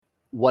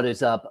What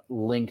is up,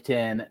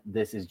 LinkedIn?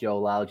 This is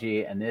Joe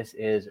Lalji, and this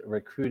is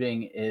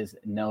Recruiting is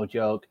No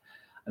Joke.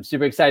 I'm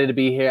super excited to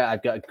be here.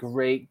 I've got a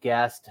great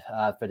guest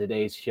for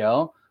today's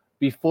show.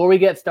 Before we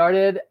get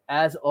started,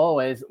 as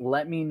always,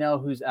 let me know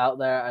who's out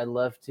there. I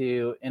love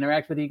to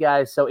interact with you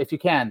guys. So if you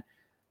can,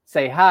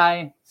 say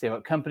hi, say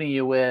what company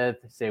you're with,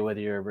 say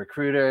whether you're a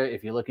recruiter,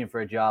 if you're looking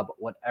for a job,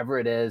 whatever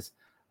it is,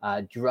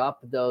 drop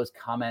those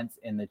comments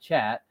in the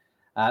chat.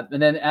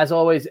 And then, as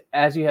always,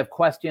 as you have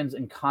questions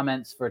and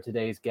comments for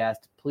today's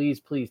guest,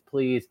 please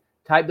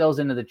type those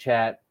into the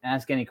chat.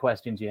 Ask any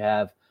questions you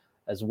have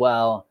as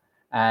well.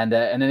 And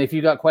then if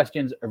you got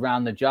questions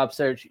around the job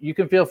search, you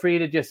can feel free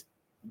to just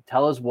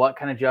tell us what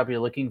kind of job you're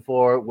looking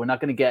for. We're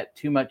not going to get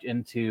too much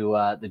into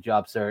the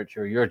job search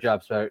or your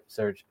job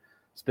search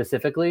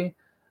specifically,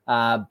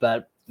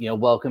 but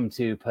welcome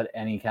to put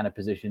any kind of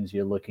positions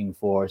you're looking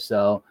for.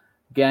 So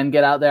again,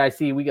 get out there. I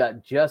see we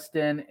got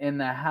Justin in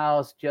the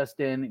house.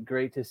 Justin,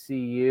 great to see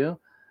you.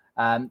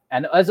 And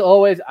as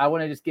always, I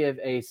want to just give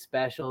a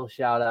special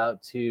shout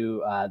out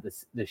to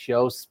the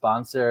show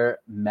sponsor,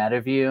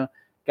 MetaView.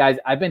 Guys,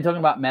 I've been talking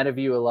about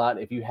MetaView a lot.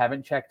 If you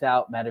haven't checked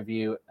out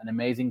MetaView, an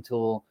amazing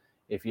tool.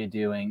 If you're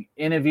doing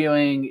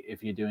interviewing,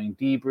 if you're doing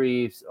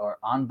debriefs or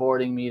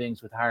onboarding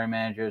meetings with hiring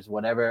managers,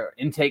 whatever,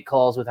 intake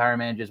calls with hiring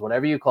managers,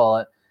 whatever you call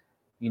it,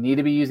 you need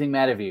to be using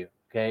MetaView,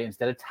 okay?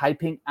 Instead of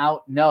typing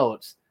out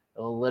notes,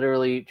 it'll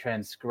literally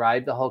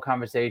transcribe the whole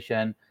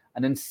conversation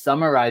and then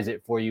summarize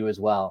it for you as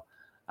well.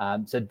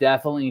 So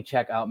definitely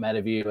check out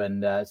MetaView,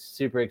 and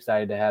super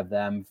excited to have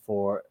them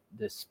for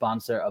the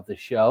sponsor of the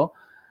show.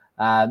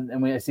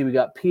 And I see we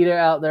got Peter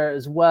out there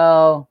as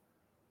well.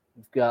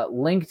 We've got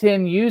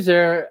LinkedIn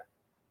user.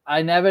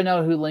 I never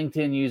know who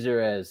LinkedIn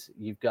user is.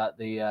 You've got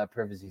the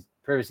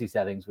privacy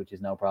settings, which is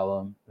no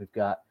problem. We've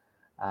got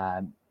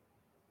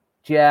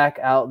Jack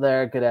out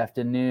there. Good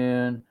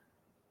afternoon.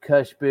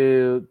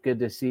 Kushbu, good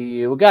to see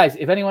you. Well, guys,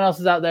 if anyone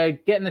else is out there,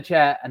 get in the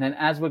chat. And then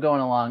as we're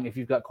going along, if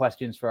you've got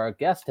questions for our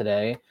guest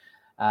today,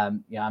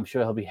 I'm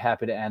sure he'll be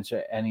happy to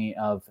answer any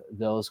of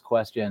those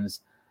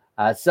questions.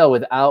 So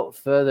without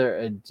further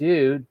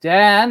ado,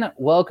 Dan,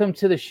 welcome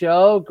to the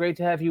show. Great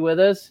to have you with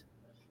us.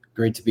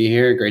 Great to be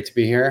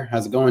here.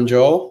 How's it going,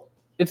 Joel?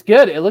 It's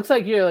good. It looks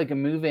like you're like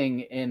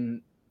moving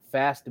in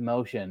fast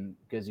motion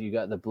because you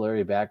got the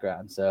blurry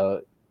background.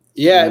 So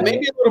yeah, it made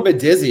me a little bit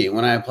dizzy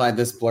when I applied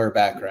this blur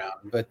background,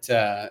 but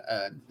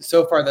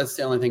so far that's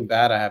the only thing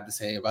bad I have to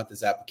say about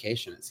this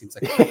application. It seems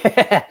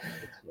like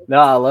no,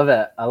 I love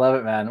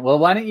it, man. Well,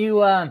 why don't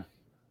you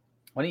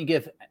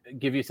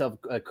give yourself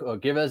or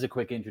give us a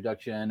quick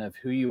introduction of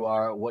who you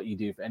are, what you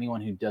do for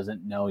anyone who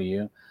doesn't know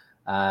you.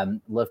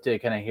 Love to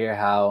kind of hear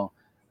how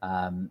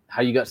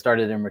you got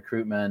started in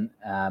recruitment,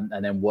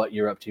 and then what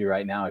you're up to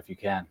right now, if you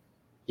can.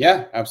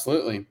 Yeah,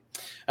 absolutely.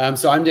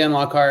 So I'm Dan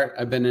Lockhart.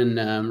 I've been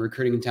in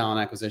recruiting and talent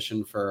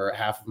acquisition for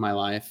half of my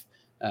life.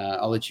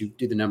 I'll let you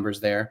do the numbers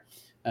there.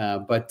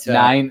 But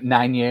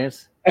 9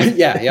 years.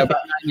 yeah, about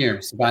 9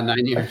 years. About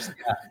 9 years.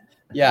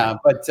 Yeah.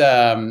 But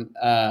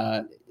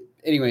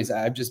anyways,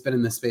 I've just been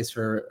in this space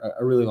for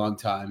a really long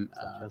time.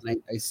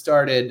 I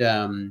started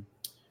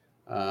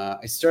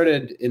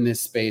in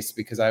this space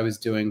because I was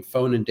doing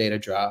phone and data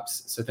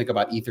drops. So think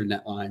about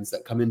Ethernet lines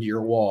that come into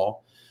your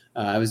wall.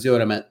 I was doing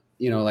them at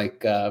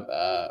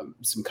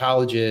some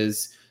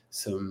colleges,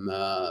 some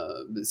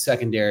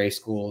secondary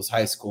schools,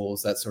 high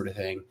schools, that sort of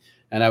thing.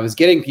 And I was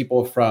getting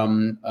people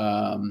from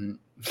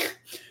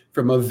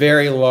a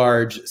very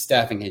large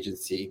staffing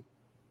agency,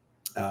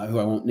 who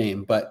I won't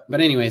name. But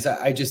anyways,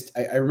 I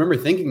remember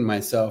thinking to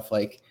myself,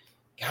 like,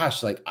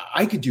 gosh, like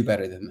I could do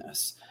better than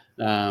this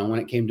when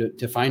it came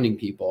to finding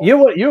people. You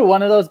were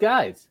one of those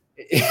guys.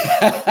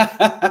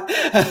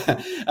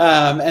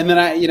 And then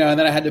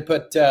I had to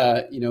put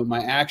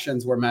my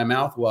actions where my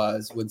mouth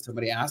was when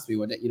somebody asked me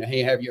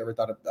hey, have you ever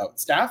thought about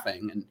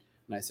staffing? And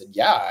I said,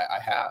 yeah, I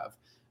have.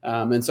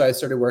 And so I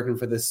started working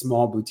for this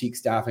small boutique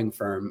staffing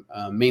firm,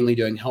 mainly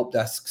doing help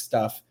desk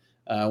stuff.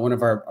 One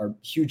of our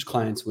huge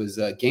clients was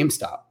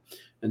GameStop.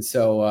 And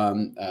so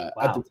wow.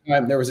 At the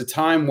time, there was a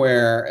time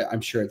where,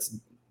 I'm sure it's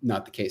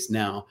not the case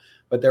now,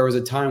 but there was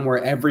a time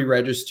where every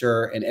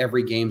register and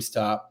every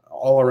GameStop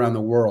all around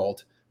the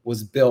world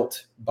was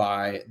built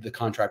by the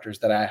contractors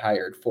that I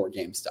hired for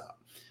GameStop.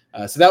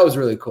 So that was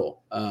really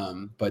cool.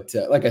 But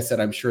like I said,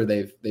 I'm sure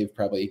they've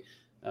probably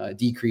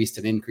decreased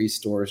and increased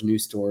stores, new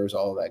stores,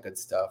 all of that good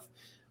stuff.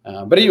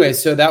 But anyway,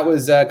 so that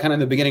was kind of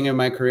the beginning of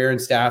my career in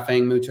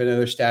staffing. Moved to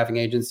another staffing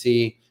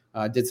agency,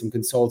 did some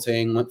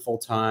consulting, went full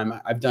time.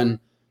 I've done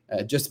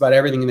just about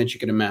everything that you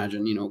can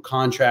imagine,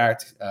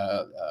 contract,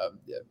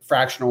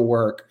 fractional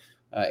work,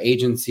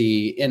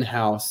 agency,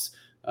 in-house,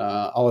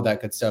 all of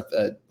that good stuff,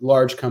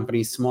 large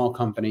companies, small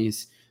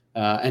companies.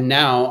 And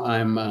now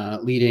I'm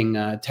leading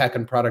tech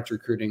and product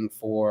recruiting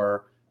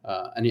for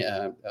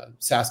a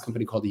SaaS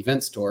company called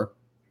Event Store.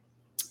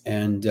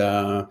 And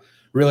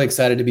really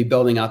excited to be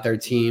building out their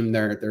team.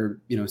 They're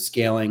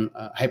scaling,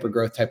 hyper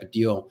growth type of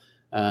deal,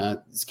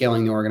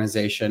 scaling the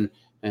organization.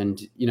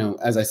 And,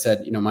 as I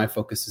said, my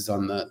focus is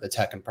on the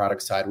tech and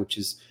product side, which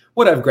is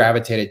what I've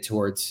gravitated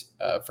towards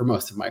for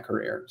most of my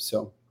career.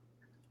 So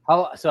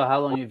how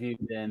long have you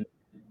been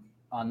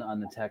on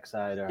the tech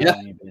side, or how long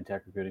have you been in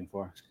tech recruiting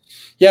for?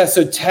 Yeah,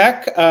 so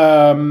tech,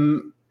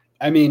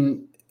 I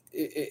mean,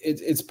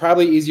 it's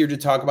probably easier to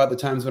talk about the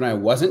times when I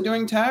wasn't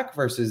doing tech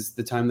versus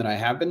the time that I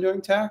have been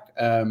doing tech.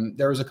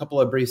 There was a couple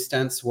of brief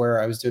stints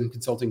where I was doing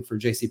consulting for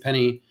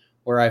JCPenney,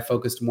 where I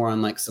focused more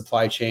on like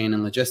supply chain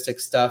and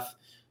logistics stuff.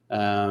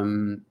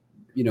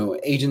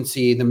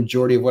 Agency, the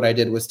majority of what I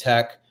did was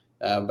tech,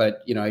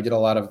 but I did a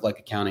lot of like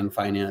accounting,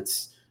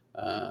 finance,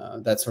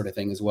 that sort of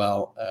thing as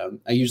well.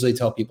 I usually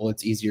tell people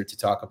it's easier to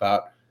talk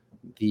about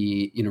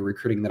the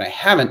recruiting that I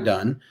haven't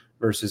done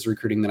versus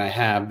recruiting that I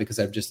have, because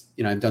I've just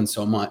I've done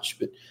so much.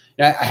 But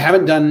I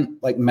haven't done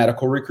like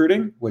medical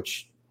recruiting,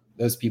 which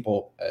those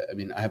people,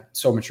 I have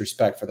so much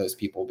respect for those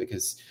people,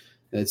 because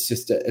it's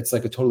just it's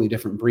like a totally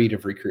different breed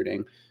of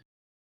recruiting.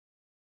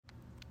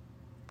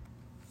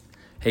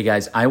 Hey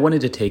guys, I wanted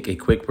to take a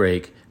quick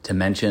break to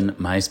mention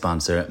my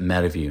sponsor,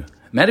 MetaView.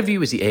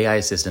 MetaView is the AI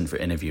assistant for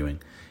interviewing.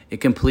 It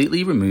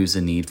completely removes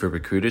the need for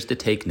recruiters to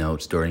take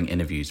notes during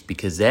interviews,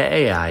 because their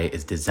AI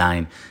is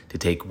designed to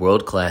take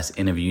world-class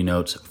interview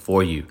notes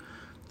for you.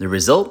 The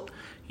result?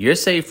 You're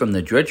saved from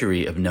the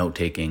drudgery of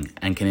note-taking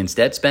and can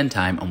instead spend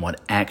time on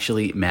what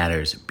actually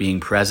matters, being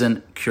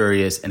present,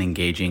 curious, and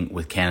engaging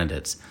with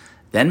candidates,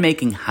 then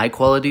making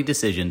high-quality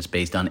decisions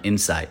based on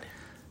insight,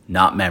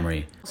 not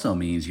memory. Also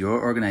means your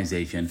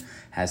organization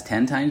has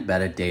 10 times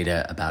better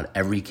data about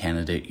every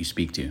candidate you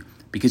speak to,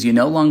 because you're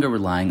no longer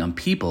relying on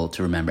people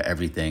to remember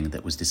everything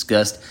that was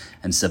discussed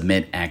and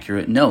submit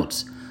accurate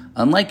notes.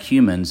 Unlike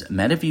humans,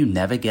 MetaView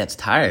never gets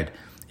tired.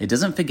 It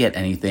doesn't forget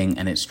anything,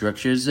 and it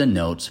structures the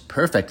notes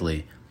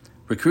perfectly.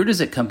 Recruiters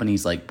at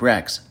companies like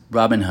Brex,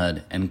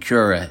 Robinhood, and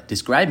Cura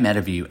describe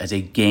MetaView as a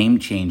game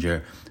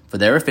changer for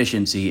their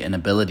efficiency and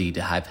ability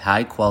to have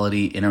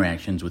high-quality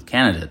interactions with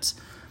candidates.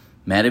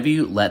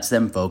 MetaView lets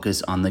them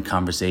focus on the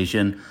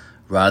conversation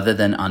rather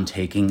than on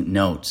taking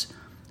notes.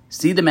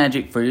 See the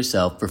magic for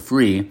yourself for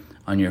free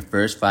on your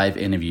first 5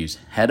 interviews.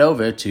 Head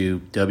over to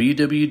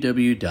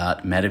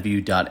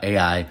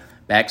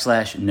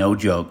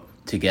www.metaview.ai/nojoke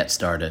to get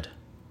started.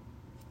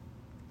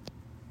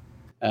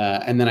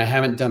 And then I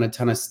haven't done a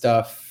ton of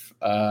stuff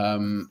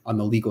on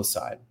the legal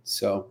side.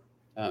 So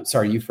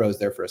sorry, you froze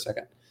there for a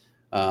second.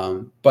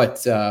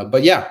 But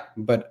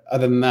other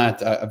than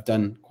that, I've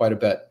done quite a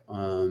bit.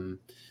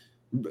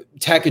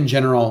 Tech in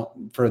general,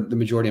 for the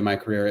majority of my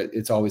career,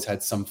 it's always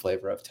had some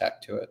flavor of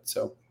tech to it.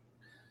 So.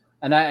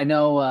 And I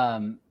know,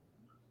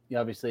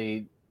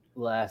 obviously,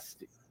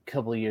 last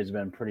couple of years have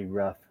been pretty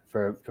rough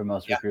for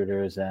most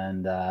recruiters,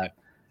 and I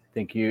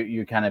think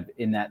you're kind of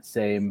in that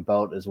same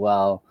boat as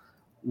well.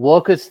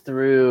 Walk us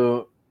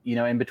through,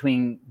 in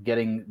between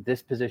getting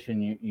this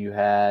position you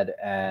had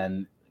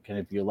and kind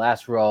of your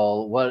last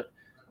role, what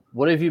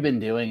have you been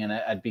doing? And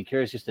I'd be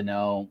curious just to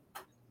know,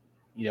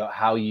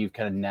 how you've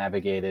kind of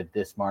navigated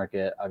this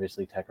market.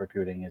 Obviously, tech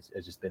recruiting has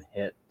just been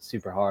hit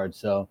super hard.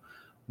 So.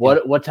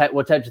 What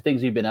types of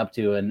things you've been up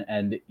to,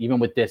 and even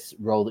with this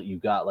role that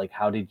you've got, like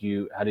how did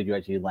you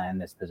actually land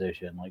this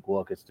position? Like,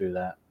 walk us through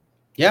that.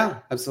 Yeah,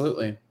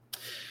 absolutely.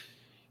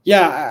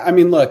 Yeah, I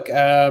mean, look,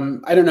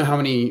 I don't know how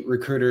many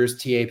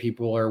recruiters, TA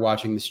people are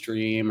watching the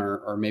stream,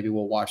 or maybe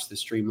we'll watch the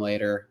stream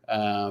later.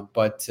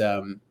 But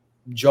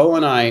Joel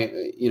and I,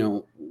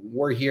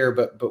 we're here,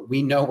 but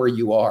we know where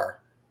you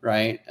are,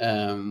 right?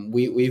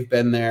 We've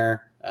been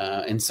there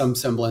in some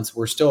semblance.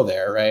 We're still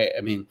there, right?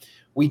 I mean,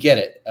 we get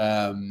it.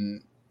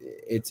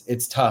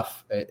 It's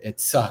tough. It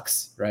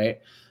sucks,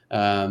 right?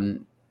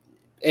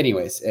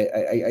 Anyways,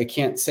 I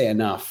can't say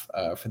enough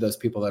for those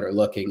people that are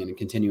looking and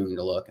continuing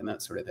to look and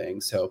that sort of thing.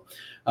 So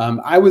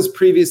I was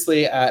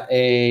previously at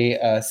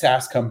a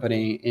SaaS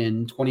company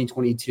in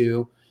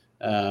 2022.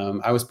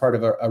 I was part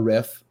of a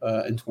RIF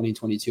in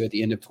 2022, at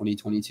the end of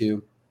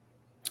 2022.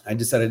 I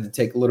decided to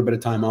take a little bit of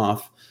time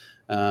off,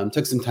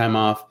 took some time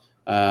off.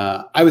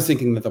 I was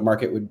thinking that the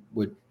market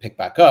would pick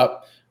back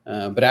up,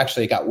 but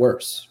actually it got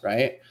worse,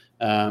 right?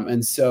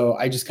 And so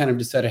I just kind of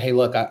decided, hey,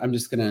 look, I'm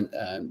just going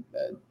to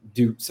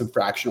do some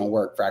fractional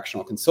work,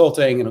 fractional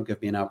consulting. It'll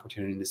give me an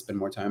opportunity to spend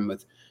more time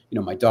with,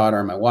 my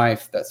daughter, my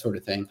wife, that sort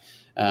of thing.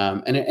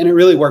 And it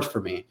really worked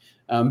for me.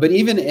 But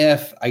even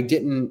if I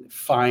didn't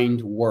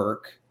find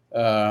work,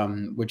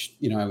 which,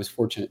 I was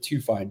fortunate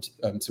to find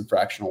some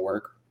fractional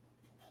work,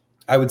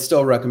 I would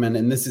still recommend,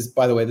 and this is,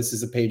 by the way, this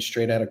is a page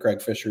straight out of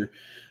Greg Fisher,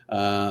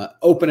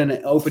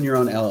 open your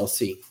own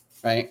LLC,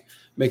 right?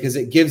 Because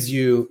it gives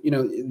you,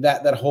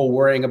 that whole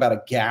worrying about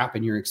a gap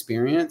in your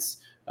experience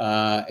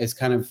is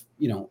kind of,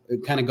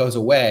 it kind of goes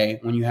away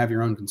when you have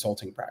your own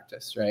consulting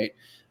practice, right?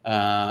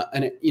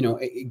 And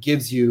it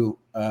gives you,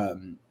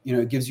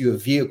 it gives you a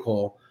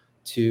vehicle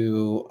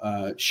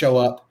to show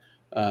up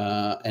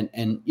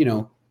and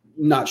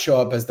not show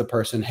up as the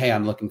person, hey,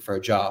 I'm looking for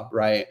a job,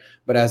 right?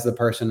 But as the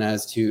person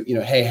as to,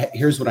 hey,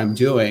 here's what I'm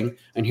doing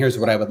and here's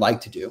what I would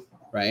like to do,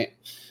 right?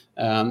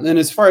 And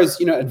as far as,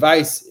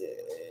 advice,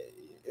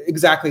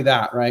 exactly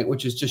that, right?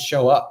 Which is just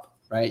show up,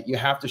 right? You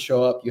have to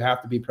show up. You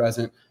have to be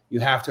present.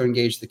 You have to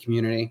engage the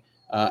community.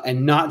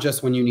 and not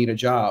just when you need a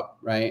job,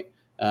 right?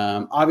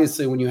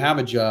 Obviously, when you have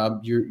a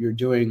job, you're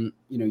doing,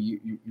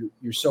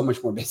 you're so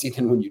much more busy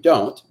than when you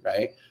don't,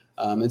 right?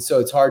 And so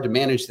it's hard to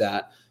manage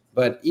that.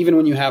 But even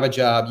when you have a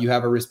job, you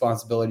have a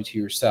responsibility to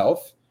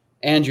yourself,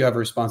 and you have a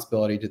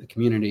responsibility to the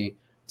community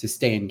to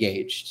stay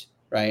engaged,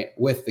 right,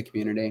 with the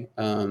community.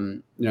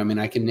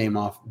 I can name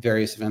off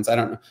various events. I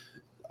don't know.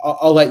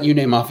 I'll let you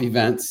name off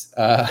events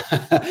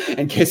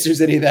in case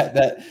there's any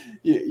that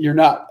you're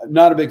not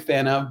a big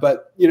fan of.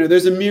 But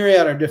there's a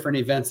myriad of different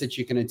events that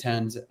you can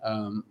attend,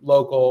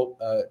 local,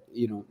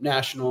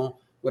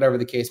 national, whatever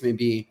the case may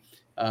be.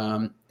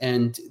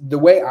 And the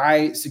way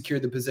I secure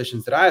the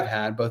positions that I've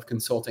had, both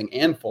consulting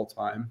and full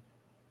time,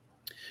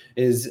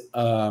 is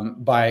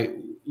by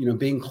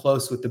being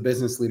close with the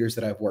business leaders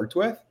that I've worked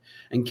with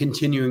and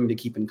continuing to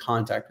keep in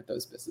contact with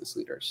those business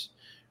leaders.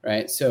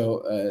 Right.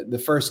 So the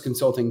first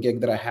consulting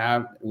gig that I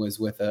had was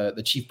with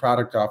the chief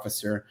product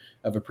officer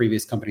of a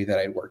previous company that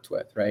I had worked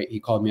with. Right. He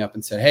called me up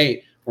and said,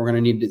 "Hey, we're going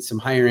to need some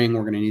hiring.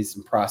 We're going to need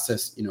some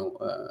process,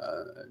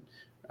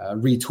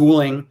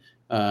 retooling.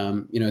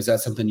 Is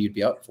that something you'd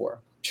be up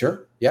for?"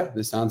 Sure. Yeah,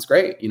 this sounds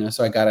great.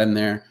 So I got in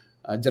there,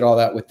 did all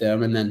that with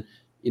them. And then,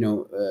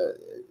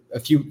 a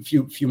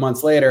few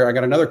months later, I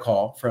got another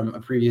call from a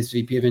previous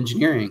VP of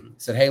engineering.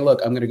 Said, "Hey,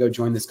 look, I'm going to go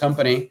join this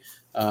company.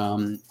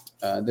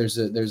 There's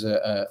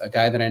a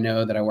guy that I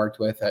know that I worked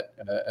with at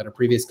a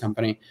previous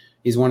company.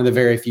 He's one of the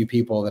very few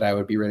people that I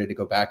would be ready to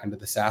go back into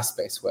the SaaS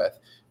space with.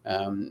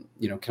 Can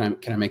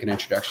I make an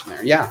introduction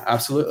there?" Yeah,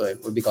 absolutely.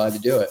 Would be glad to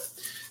do it.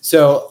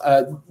 So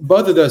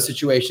both of those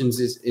situations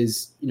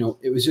is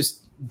it was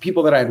just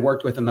people that I had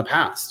worked with in the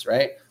past,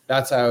 right?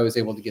 That's how I was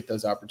able to get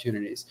those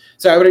opportunities.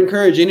 So I would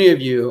encourage any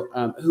of you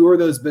who are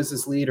those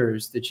business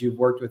leaders that you've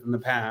worked with in the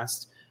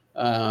past,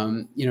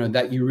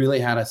 that you really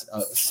had a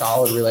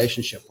solid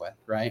relationship with,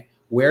 right?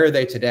 Where are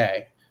they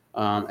today?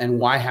 And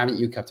why haven't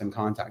you kept in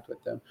contact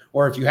with them?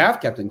 Or if you have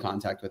kept in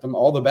contact with them,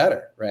 all the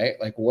better, right?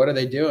 Like, what are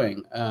they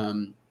doing?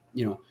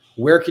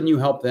 Where can you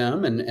help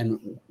them,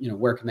 and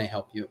where can they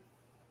help you?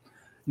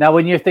 Now,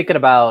 when you're thinking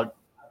about,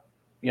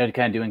 kind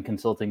of doing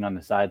consulting on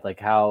the side,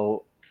 like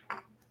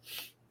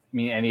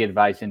any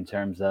advice in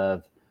terms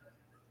of,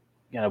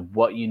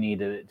 what you need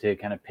to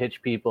kind of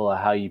pitch people, or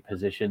how you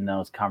position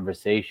those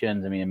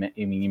conversations? I mean,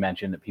 you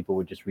mentioned that people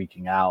were just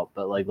reaching out,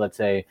 but like, let's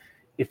say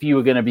if you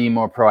were going to be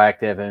more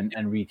proactive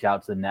and reach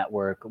out to the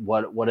network,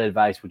 what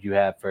advice would you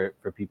have for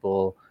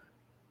people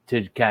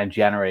to kind of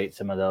generate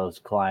some of those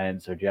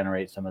clients or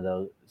generate some of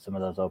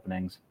those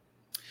openings?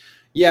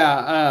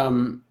 Yeah.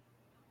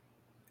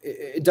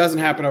 It doesn't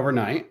happen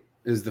overnight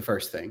is the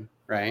first thing,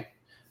 right?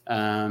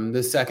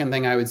 The second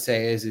thing I would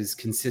say is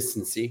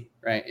consistency,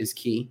 right, is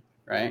key,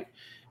 right?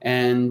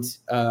 And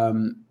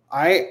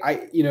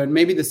I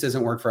maybe this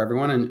doesn't work for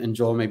everyone, and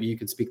Joel, maybe you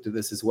could speak to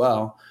this as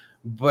well.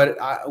 But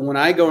when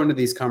I go into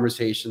these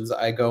conversations,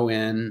 I go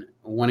in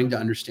wanting to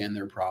understand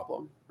their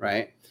problem,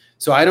 right?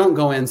 So I don't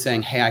go in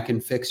saying, "Hey, I can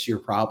fix your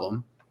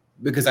problem,"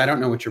 because I don't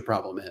know what your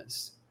problem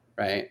is,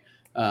 right?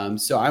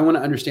 So I want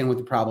to understand what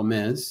the problem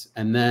is,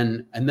 and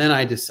then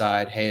I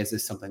decide, hey, is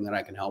this something that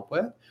I can help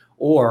with?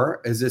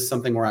 Or is this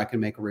something where I can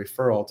make a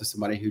referral to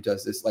somebody who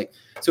does this? Like,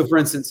 so for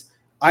instance,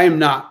 I am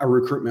not a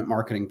recruitment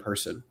marketing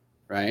person,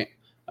 right?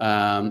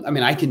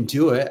 I can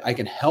do it, I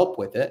can help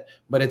with it,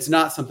 but it's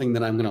not something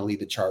that I'm going to lead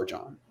the charge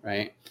on,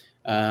 right?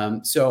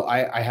 So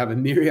I have a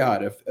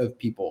myriad of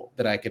people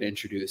that I could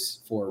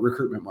introduce for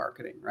recruitment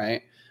marketing,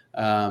 right?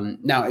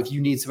 Now, if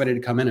you need somebody to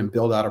come in and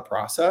build out a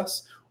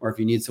process, or if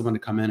you need someone to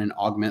come in and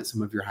augment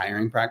some of your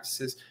hiring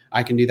practices,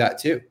 I can do that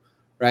too,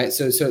 right?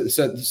 So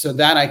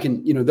that I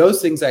can,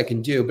 those things I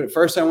can do. But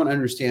first, I want to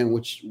understand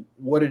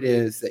what it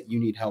is that you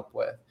need help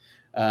with,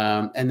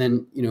 and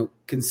then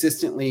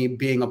consistently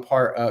being a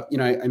part of.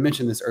 I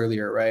mentioned this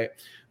earlier, right?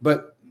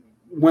 But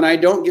when I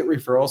don't get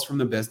referrals from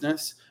the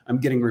business, I'm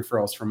getting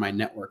referrals from my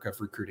network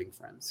of recruiting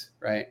friends,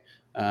 right?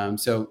 I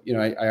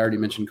already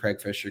mentioned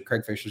Craig Fisher.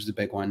 Craig Fisher's the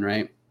big one,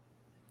 right?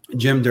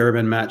 Jim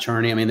Durbin, Matt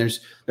Charney. I mean,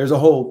 there's a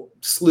whole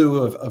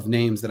slew of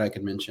names that I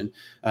could mention.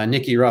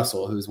 Nikki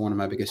Russell, who's one of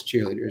my biggest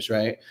cheerleaders,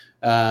 right?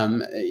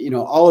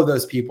 All of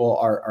those people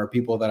are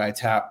people that I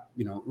tap,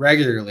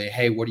 regularly.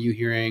 Hey, what are you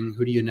hearing?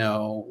 Who do you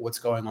know? What's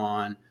going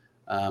on?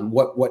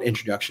 What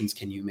introductions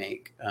can you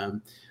make?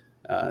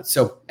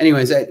 So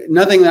anyways,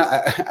 nothing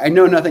that I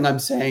know nothing I'm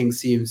saying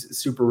seems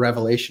super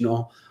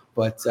revelational,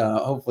 but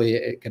hopefully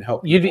it can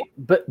help.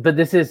 But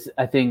this is,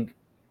 I think,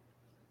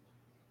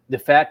 the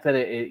fact that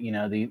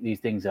these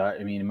things are,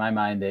 in my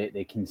mind,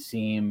 they can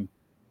seem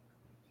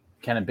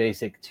kind of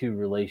basic to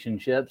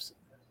relationships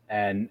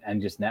and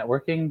just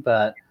networking,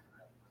 but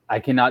I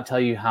cannot tell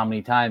you how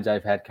many times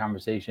I've had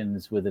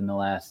conversations within the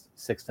last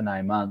 6 to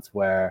 9 months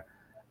where,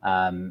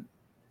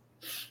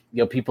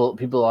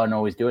 people aren't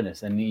always doing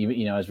this. And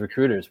even, as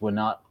recruiters, we're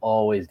not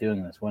always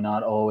doing this. We're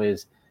not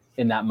always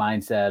in that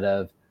mindset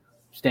of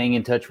staying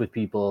in touch with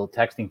people,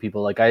 texting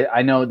people. Like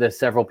I know there's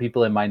several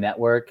people in my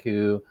network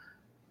who,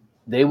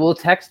 they will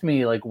text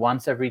me like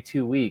once every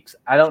 2 weeks.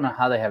 I don't know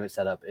how they have it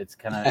set up. It's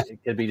it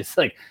could be just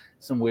like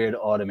some weird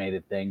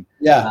automated thing.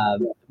 Yeah.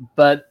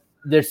 But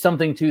there's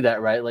something to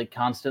that, right? Like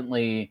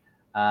constantly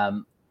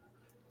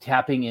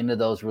tapping into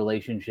those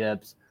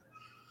relationships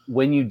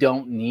when you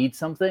don't need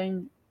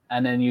something,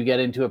 and then you get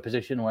into a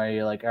position where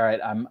you're like, all right,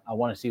 I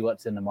want to see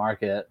what's in the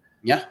market.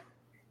 Yeah.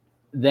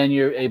 Then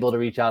you're able to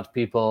reach out to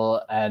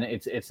people, and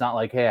it's not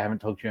like, hey, I haven't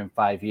talked to you in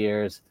 5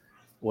 years.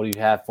 What do you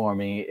have for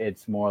me?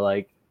 It's more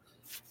like,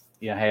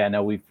 hey, I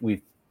know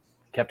we've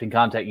kept in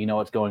contact. You know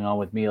what's going on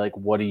with me. Like,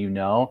 what do you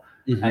know?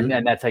 Mm-hmm.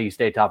 And that's how you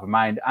stay top of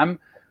mind. I'm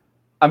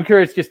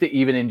curious, just to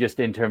even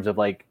in terms of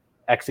like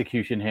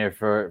execution here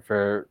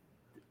for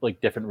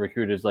like different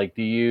recruiters. Like,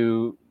 do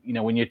you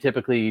when you're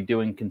typically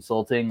doing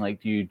consulting,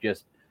 like, do you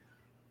just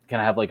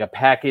kind of have like a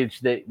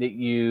package that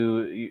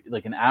you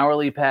like, an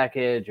hourly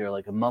package or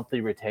like a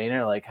monthly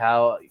retainer? Like,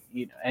 how,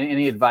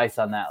 any advice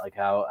on that? Like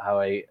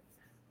how a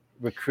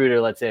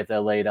recruiter, let's say if they're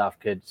laid off,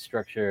 could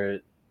structure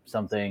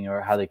something,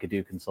 or how they could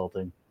do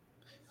consulting?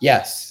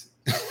 Yes.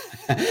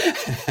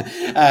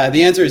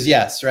 The answer is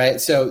yes, right?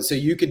 So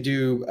you could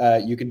do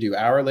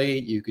hourly,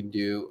 you could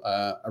do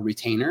a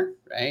retainer,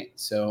 right?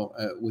 So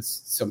with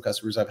some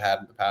customers I've had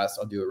in the past,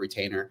 I'll do a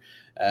retainer.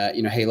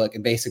 Hey, look,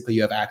 and basically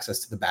you have access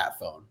to the bat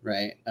phone,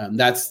 right?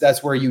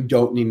 That's where you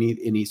don't need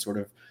any sort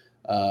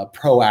of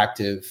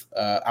proactive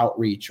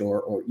outreach,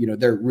 or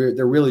they're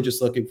really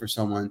just looking for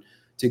someone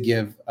to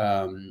give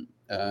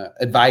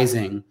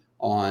advising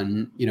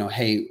on,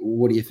 hey,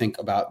 what do you think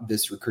about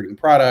this recruiting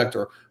product,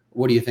 or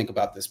what do you think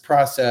about this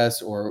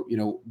process, or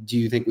do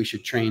you think we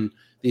should train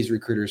these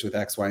recruiters with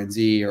X, Y, and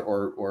Z,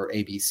 or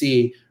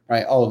ABC,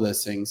 right? All of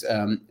those things,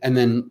 and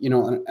then in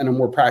a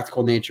more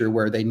practical nature,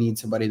 where they need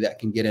somebody that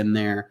can get in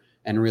there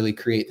and really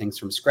create things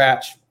from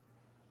scratch.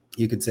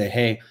 You could say,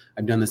 hey,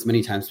 I've done this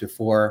many times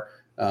before.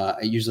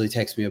 It usually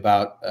takes me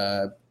about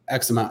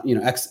X amount,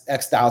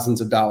 X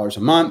thousands of dollars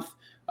a month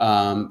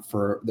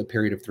for the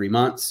period of 3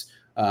 months.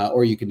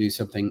 Or you can do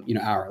something,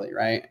 hourly,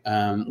 right?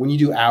 When you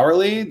do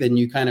hourly, then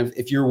you kind of,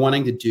 if you're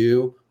wanting to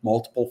do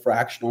multiple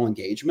fractional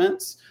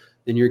engagements,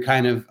 then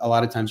a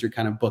lot of times you're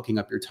kind of booking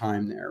up your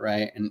time there,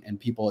 right? And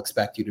people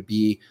expect you to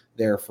be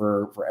there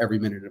for every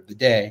minute of the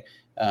day.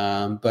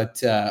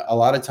 But a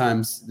lot of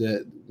times,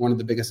 one of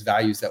the biggest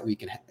values that we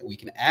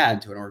can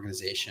add to an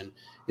organization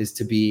is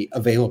to be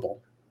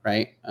available,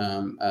 right?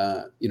 And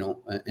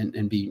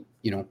be,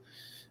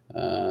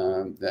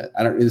 that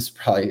I don't. This is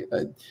probably.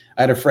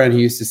 I had a friend who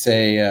used to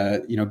say,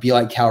 be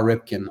like Cal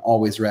Ripken,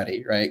 always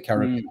ready, right? Cal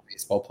Ripken, a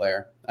baseball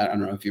player. I don't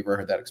know if you've ever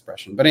heard that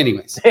expression, but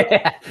anyways,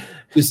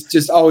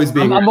 just always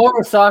being. I'm more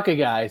of a soccer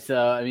guy,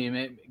 so I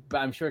mean, but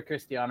I'm sure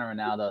Cristiano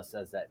Ronaldo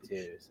says that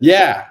too. So.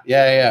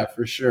 Yeah,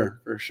 for sure.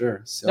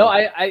 So no,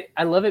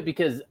 I love it,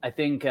 because I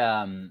think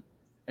again,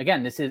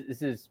 this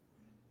is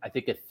I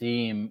think a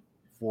theme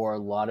for a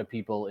lot of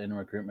people in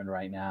recruitment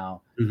right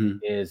now,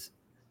 is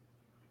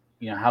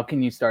how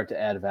can you start to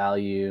add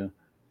value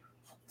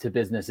to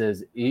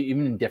businesses,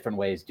 even in different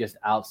ways, just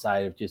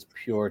outside of just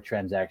pure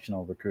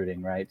transactional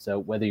recruiting, right? So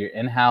whether you're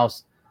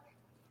in-house,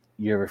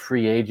 you're a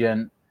free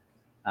agent,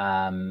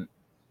 I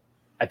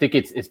think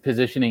it's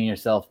positioning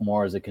yourself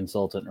more as a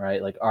consultant,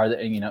 right? Like, are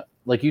they,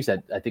 like you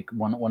said, I think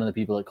one of the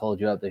people that called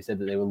you up, they said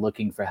that they were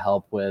looking for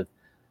help with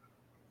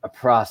a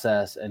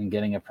process and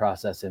getting a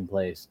process in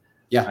place.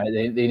 Yeah. Right?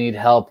 They need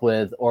help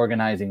with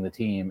organizing the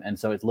team. And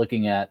so it's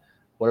looking at,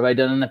 what have I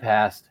done in the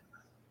past?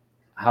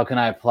 How can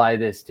I apply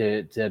this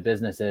to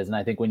businesses? And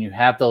I think when you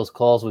have those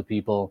calls with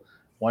people,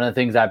 one of the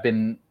things I've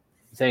been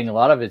saying a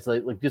lot of is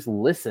like just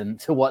listen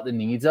to what the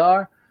needs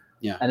are,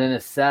 and then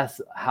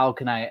assess how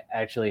can I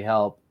actually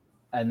help.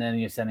 And then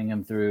you're sending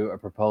them through a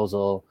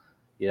proposal,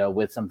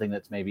 with something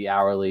that's maybe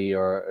hourly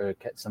or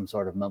some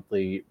sort of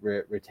monthly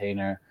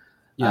retainer.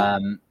 Yeah.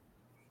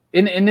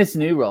 In this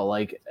new role,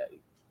 like,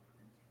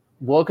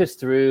 walk us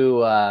through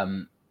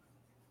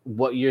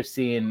what you're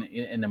seeing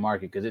in the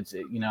market, because it's,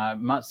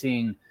 I'm not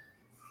seeing.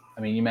 I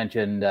mean, you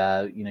mentioned,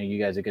 you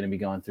guys are going to be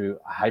going through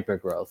hyper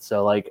growth.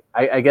 So, like,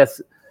 I guess,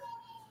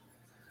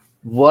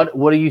 what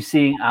are you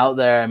seeing out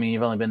there? I mean,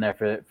 you've only been there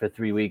for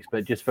 3 weeks,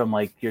 but just from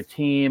like your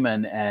team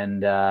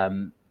and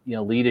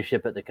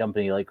leadership at the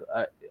company, like,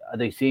 are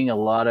they seeing a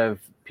lot of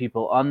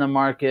people on the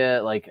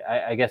market? Like,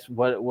 I guess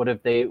what are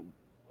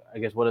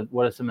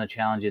some of the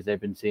challenges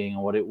they've been seeing,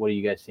 and what are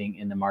you guys seeing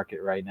in the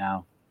market right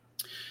now?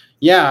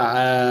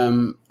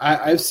 Yeah,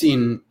 I've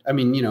seen,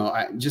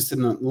 just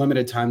in the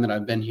limited time that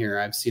I've been here,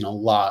 I've seen a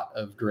lot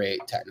of great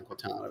technical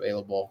talent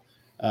available.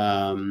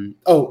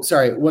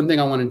 Sorry. One thing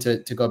I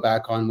wanted to go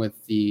back on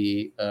with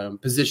the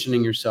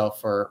positioning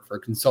yourself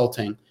for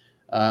consulting,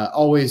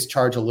 always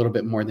charge a little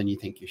bit more than you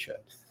think you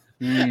should.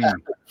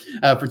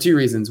 For 2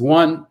 reasons.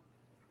 One,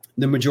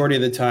 the majority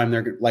of the time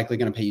they're likely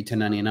going to pay you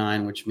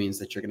 1099, which means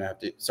that you're going to have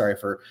to,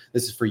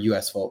 this is for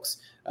US folks.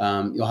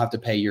 You'll have to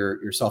pay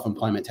your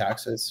self-employment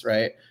taxes,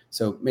 right?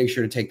 So make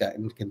sure to take that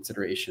into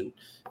consideration.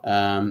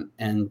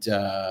 And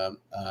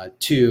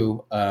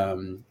two,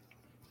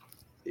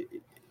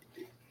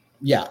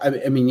 yeah,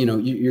 I mean,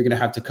 you're going to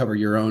have to cover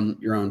your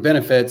own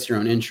benefits, your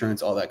own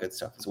insurance, all that good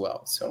stuff as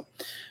well. So,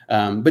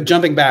 but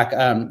jumping back,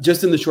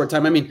 just in the short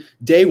time, I mean,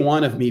 day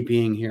one of me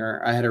being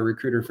here, I had a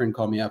recruiter friend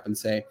call me up and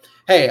say,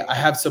 "Hey, I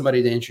have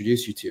somebody to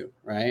introduce you to,"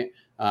 right?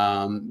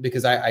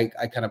 Because I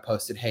kind of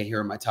posted, "Hey, here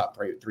are my top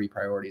 3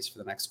 priorities for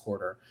the next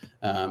quarter."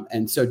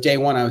 And so day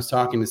one, I was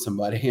talking to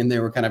somebody and they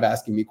were kind of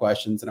asking me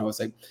questions, and I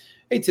was like,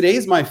 "Hey, today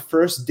is my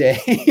first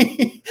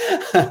day."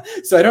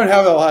 So I don't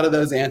have a lot of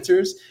those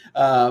answers,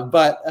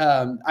 but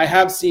I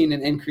have seen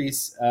an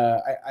increase.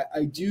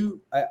 I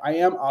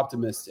am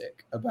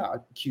optimistic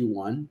about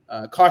Q1,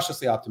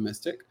 cautiously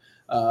optimistic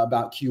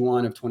about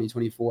Q1 of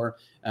 2024.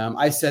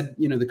 I said,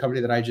 the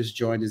company that I just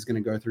joined is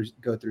going to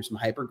go through some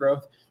hyper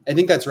growth. I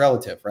think that's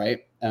relative, right?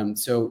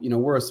 So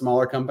we're a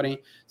smaller company.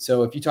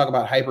 So if you talk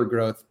about hyper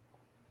growth,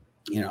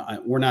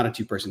 we're not a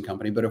 2-person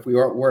company, but if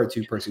we're a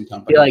 2-person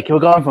company, we're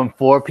going from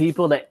 4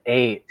 people to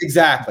 8.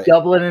 Exactly.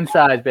 Doubling in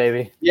size,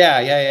 baby.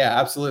 Yeah.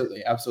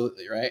 Absolutely.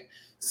 Right.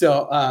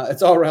 So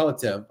it's all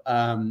relative.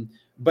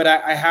 But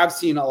I have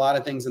seen a lot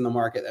of things in the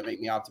market that make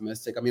me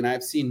optimistic. I mean,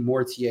 I've seen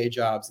more TA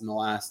jobs in the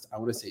last, I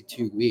want to say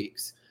 2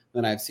 weeks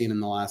than I've seen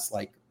in the last,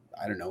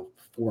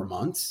 4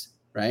 months,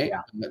 right?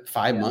 Yeah.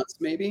 5 months,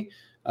 maybe.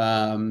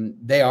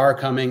 They are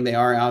coming, they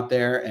are out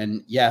there.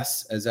 And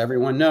yes, as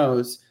everyone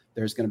knows,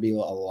 there's going to be a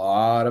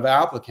lot of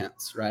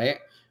applicants, right?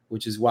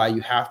 Which is why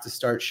you have to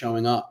start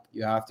showing up.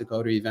 You have to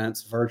go to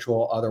events,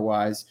 virtual,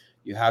 otherwise.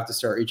 You have to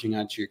start reaching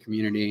out to your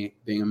community,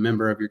 being a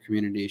member of your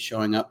community,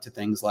 showing up to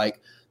things like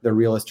the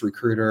Realist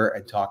Recruiter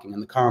and talking in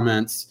the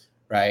comments,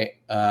 right?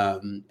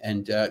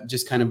 And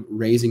just kind of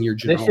raising your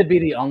general. This should be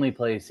the only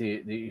place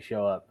that you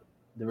show up.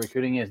 The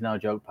Recruiting is No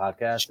Joke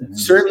podcast. Should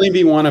certainly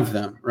be one of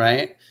them,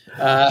 right?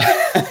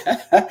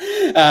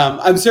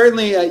 I'm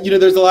certainly,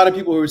 there's a lot of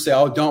people who say,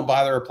 "Oh, don't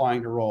bother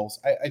applying to roles."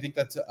 I think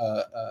that's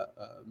a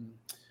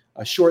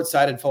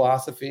short-sighted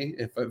philosophy,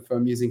 if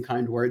I'm using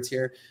kind words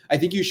here. I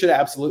think you should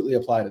absolutely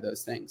apply to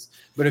those things.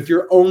 But if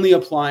you're only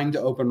applying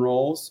to open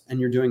roles and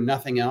you're doing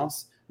nothing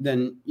else,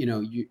 then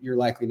you're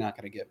likely not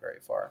going to get very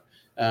far.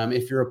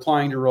 If you're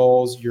applying to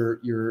roles,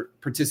 you're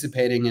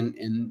participating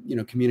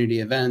in community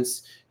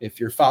events. If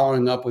you're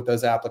following up with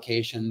those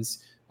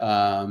applications,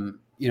 with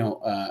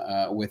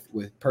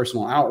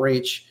personal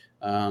outreach,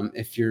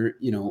 if you're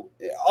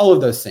all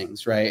of those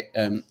things, right?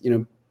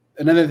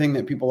 Another thing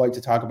that people like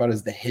to talk about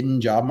is the hidden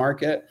job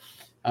market.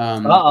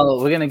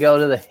 We're gonna go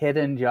to the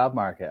hidden job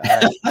market.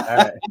 All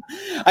right.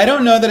 I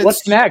don't know that.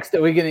 What's next?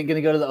 Are we gonna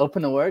go to the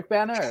open to work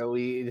banner? Or are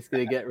we just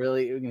gonna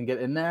we're gonna get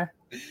in there?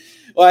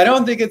 Well, I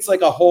don't think it's like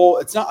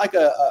it's not like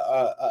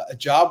a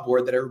job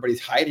board that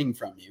everybody's hiding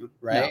from you,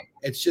 right? No.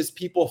 It's just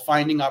people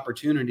finding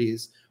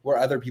opportunities where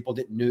other people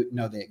didn't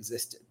know they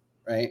existed,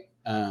 right?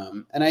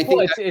 And I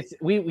think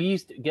we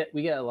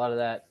get a lot of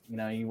that.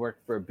 You work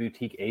for a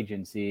boutique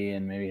agency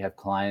and maybe have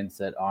clients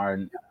that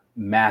aren't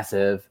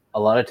massive. A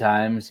lot of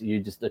times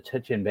you just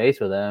touch and base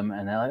with them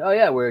and they're like, "Oh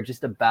yeah, we're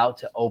just about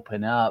to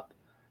open up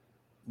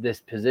this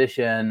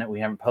position.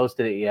 We haven't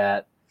posted it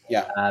yet."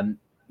 Yeah. And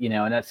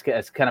that's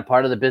kind of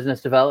part of the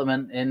business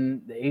development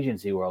in the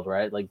agency world,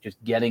 right? Like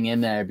just getting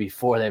in there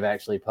before they've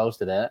actually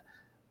posted it.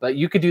 But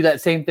you could do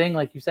that same thing,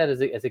 like you said,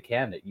 as a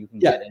candidate. You can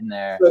get in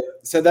there.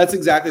 So that's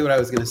exactly what I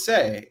was going to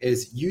say.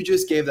 Is you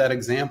just gave that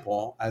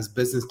example as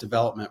business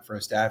development for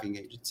a staffing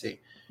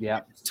agency.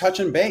 Yeah,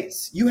 touch and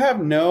base. You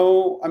have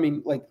no,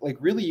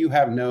 really, you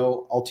have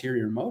no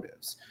ulterior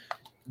motives.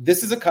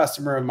 This is a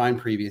customer of mine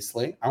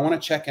previously. I want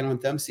to check in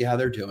with them, see how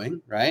they're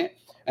doing, right?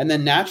 And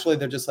then naturally,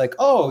 they're just like,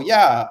 "Oh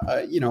yeah,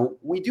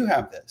 we do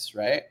have this,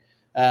 right?"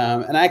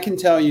 And I can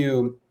tell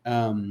you,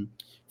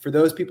 for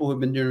those people who've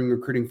been doing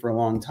recruiting for a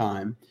long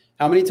time,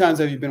 how many times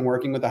have you been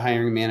working with a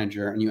hiring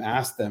manager and you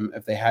asked them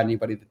if they had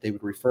anybody that they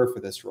would refer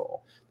for this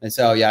role? They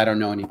say, "Oh yeah, I don't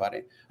know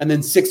anybody." And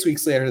then 6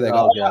 weeks later, they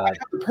go, "Oh, I have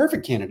the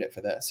perfect candidate for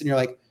this." And you're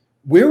like,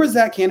 "Where was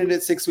that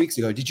candidate 6 weeks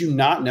ago? Did you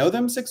not know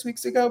them 6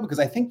 weeks ago? Because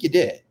I think you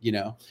did,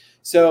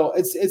 So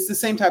it's the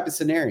same type of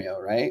scenario,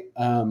 right?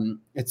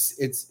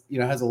 It's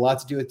has a lot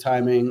to do with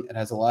timing. It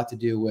has a lot to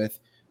do with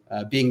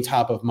being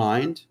top of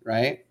mind,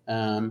 right?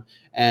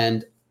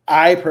 And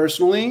I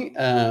personally,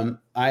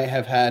 I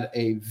have had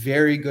a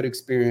very good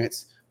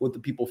experience with the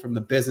people from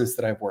the business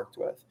that I've worked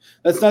with.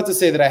 That's not to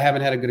say that I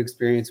haven't had a good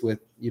experience with,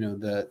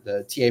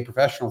 the TA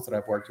professionals that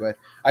I've worked with.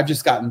 I've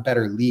just gotten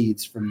better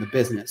leads from the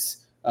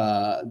business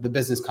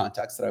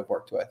contacts that I've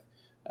worked with,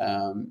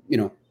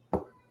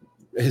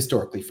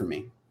 historically for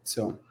me.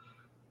 So.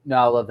 No,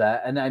 I love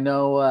that. And I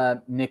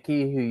know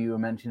Nikki, who you were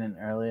mentioning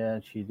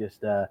earlier, she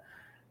just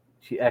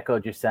she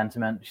echoed your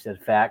sentiment. She said,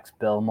 "Facts,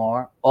 bill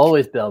more,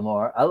 always bill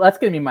more." That's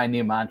going to be my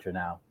new mantra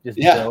now. Just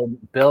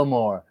bill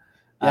more.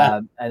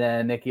 Yeah. And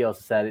then Nikki also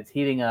said it's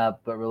heating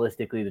up, but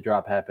realistically, the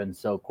drop happens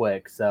so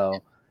quick.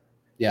 So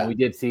yeah, we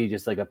did see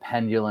just like a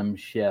pendulum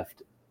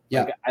shift.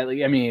 Yeah. I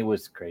mean, it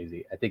was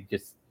crazy. I think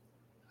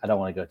I don't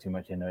want to go too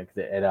much into it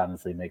because it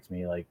honestly makes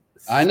me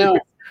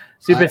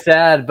super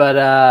sad.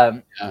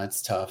 But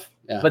it's tough.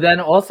 Yeah. But then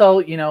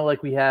also,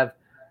 we have,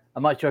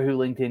 I'm not sure who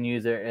LinkedIn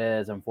user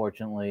is,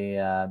 unfortunately.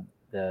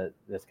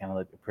 this kind of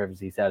like the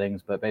privacy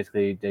settings, but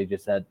basically they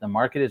just said the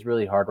market is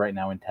really hard right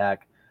now in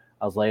tech.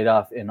 I was laid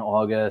off in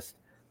August.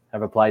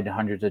 I've applied to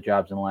hundreds of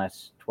jobs in the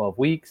last 12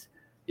 weeks.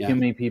 Yeah. Too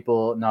many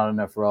people, not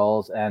enough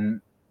roles.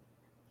 And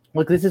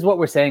look, this is what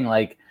we're saying.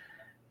 Like,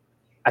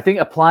 I think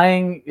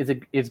applying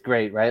is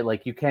great, right?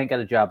 Like, you can't get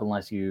a job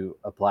unless you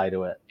apply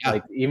to it. Yeah.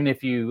 Like, even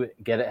if you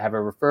have a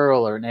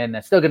referral or an in,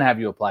 that's still going to have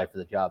you apply for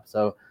the job.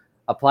 So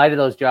apply to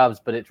those jobs,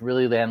 but it's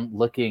really then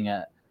looking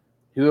at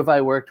who have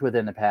I worked with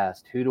in the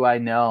past? Who do I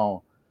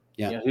know?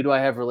 Yeah. You know, who do I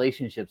have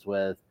relationships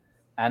with?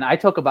 And I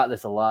talk about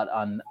this a lot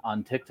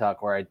on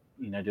TikTok, where I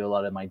do a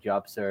lot of my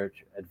job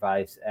search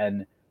advice.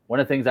 And one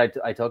of the things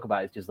I talk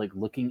about is just like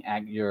looking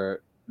at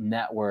your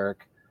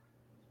network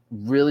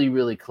really,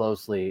 really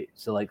closely.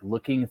 So like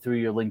looking through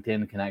your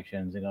LinkedIn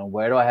connections and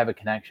where do I have a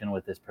connection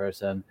with this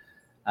person?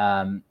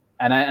 And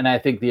I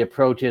think the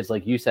approach is,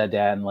 like you said,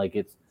 Dan, like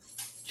it's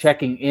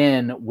checking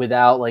in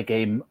without like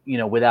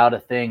without a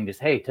thing, just,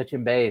 hey,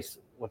 touching base.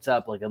 What's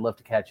up? Like, I'd love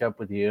to catch up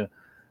with you.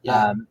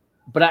 Yeah.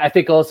 But I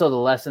think also the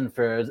lesson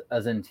for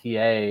us in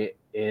TA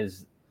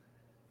is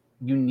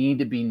you need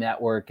to be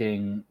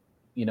networking.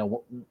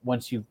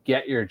 Once you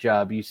get your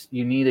job,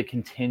 you need to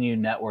continue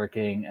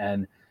networking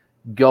and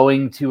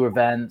going to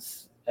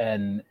events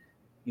and,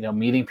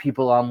 meeting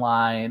people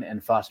online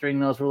and fostering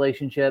those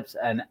relationships.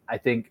 And I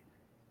think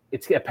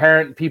it's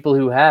apparent people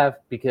who have,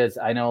 because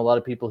I know a lot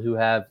of people who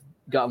have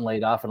gotten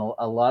laid off and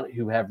a lot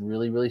who have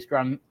really, really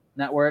strong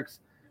networks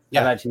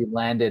have actually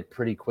landed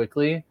pretty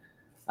quickly.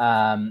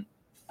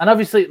 And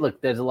obviously,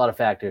 look, there's a lot of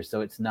factors, so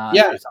it's not.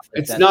 Yeah,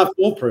 it's not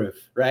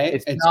foolproof, right?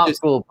 It's not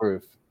just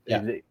foolproof.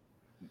 Yeah.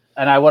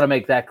 And I want to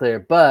make that clear.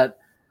 But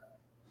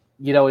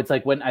it's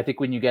like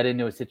when you get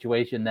into a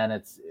situation, then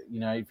it's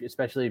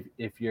especially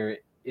if you're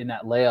in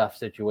that layoff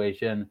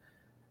situation,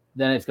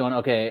 then it's going,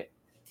 okay,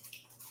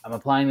 I'm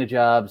applying to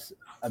jobs,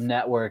 I'm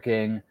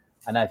networking,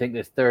 and I think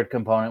this third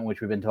component,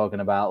 which we've been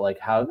talking about, like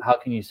how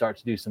can you start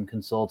to do some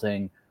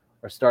consulting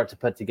or start to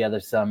put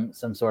together some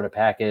sort of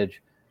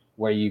package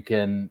where you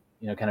can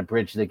kind of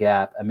bridge the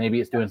gap, and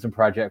maybe it's doing some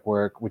project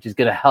work, which is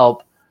going to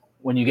help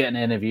when you get in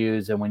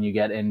interviews and when you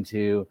get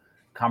into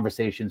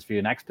conversations for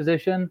your next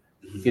position,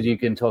 because you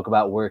can talk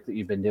about work that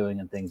you've been doing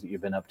and things that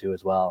you've been up to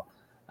as well.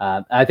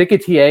 I think a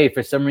TA,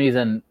 for some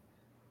reason,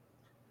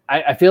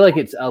 I feel like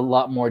it's a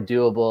lot more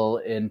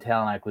doable in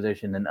talent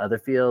acquisition than other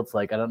fields.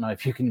 Like, I don't know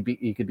if you could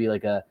be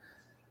like a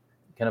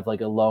kind of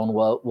like a lone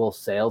wolf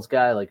sales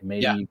guy, like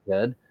maybe you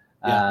could.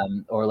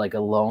 Or like a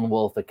lone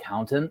wolf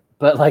accountant,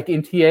 but like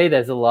in TA,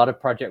 there's a lot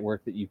of project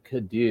work that you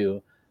could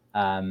do.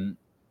 And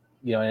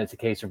it's a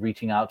case of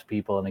reaching out to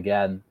people and,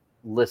 again,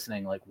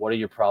 listening, like, what are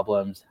your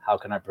problems? How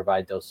can I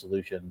provide those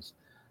solutions?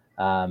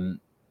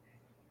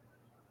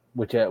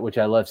 Which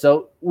I love.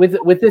 So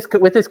with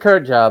this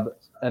current job,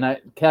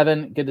 and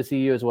Kevin, good to see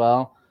you as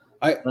well.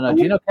 I don't know.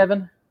 Do you know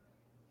Kevin?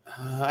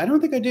 I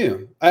don't think I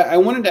do. I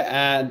wanted to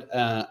add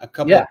a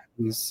couple of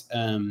things.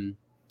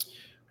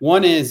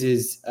 One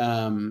is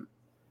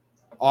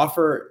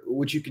offer,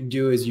 what you can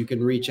do is you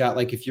can reach out,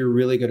 like if you're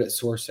really good at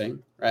sourcing,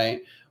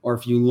 right? Or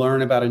if you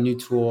learn about a new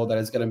tool that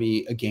is going to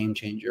be a game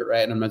changer,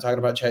 right? And I'm not talking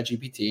about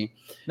ChatGPT.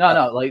 No,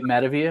 like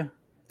MetaView.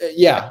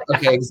 Yeah.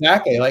 Okay.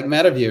 Exactly. Like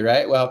MetaView,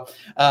 right? Well,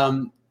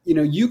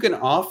 you can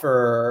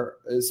offer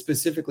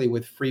specifically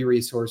with free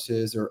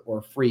resources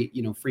or free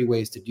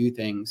ways to do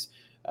things.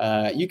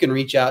 You can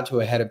reach out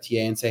to a head of TA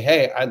and say,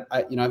 hey,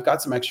 I've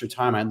got some extra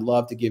time. I'd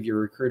love to give your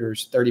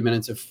recruiters 30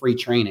 minutes of free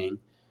training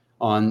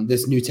on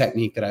this new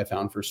technique that I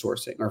found for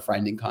sourcing or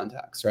finding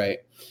contacts, right?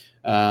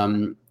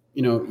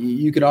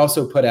 You could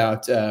also put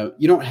out,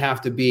 you don't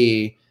have to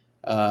be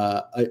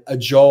a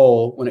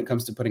Joel when it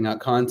comes to putting out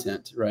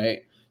content,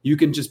 right? You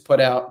can just put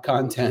out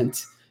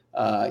content,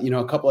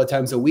 a couple of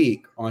times a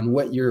week on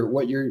what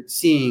you're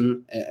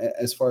seeing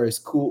as far as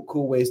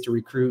cool ways to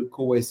recruit,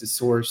 cool ways to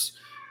source,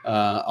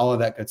 all of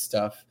that good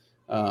stuff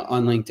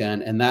on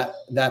LinkedIn. And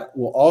that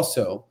will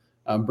also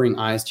bring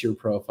eyes to your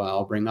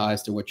profile, bring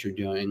eyes to what you're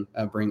doing,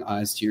 bring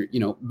eyes to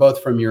your,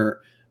 both from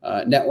your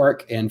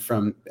network and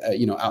from,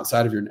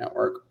 outside of your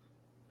network.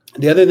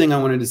 The other thing I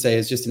wanted to say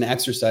is just an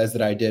exercise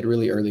that I did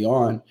really early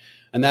on.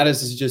 And that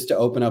is just to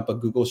open up a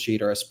Google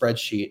sheet or a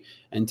spreadsheet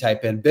and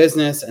type in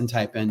business and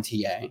type in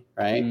TA,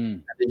 right?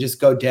 And then just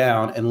go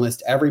down and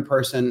list every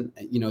person,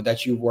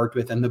 that you've worked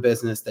with in the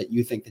business that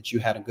you think that you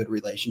had a good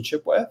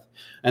relationship with.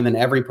 And then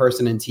every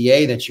person in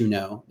TA that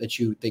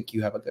you think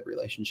you have a good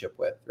relationship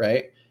with,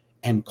 right?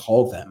 And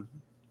call them,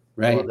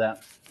 right?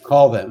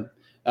 Call them.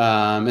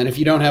 And if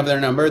you don't have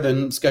their number,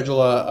 then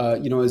schedule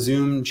a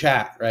Zoom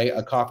chat, right?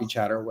 A coffee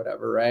chat or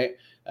whatever, right?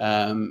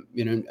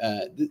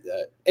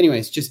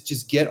 Anyways,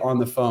 just get on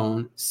the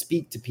phone,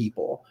 speak to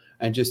people,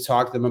 and just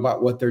talk to them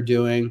about what they're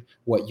doing,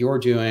 what you're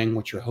doing,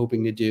 what you're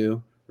hoping to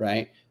do,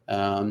 right?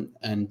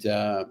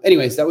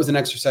 Anyways, that was an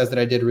exercise that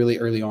I did really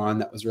early on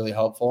that was really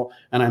helpful.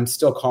 And I'm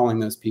still calling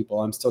those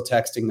people. I'm still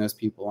texting those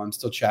people. I'm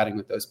still chatting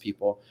with those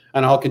people.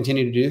 And I'll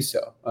continue to do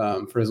so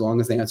for as long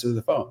as they answer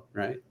the phone,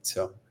 right?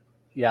 So.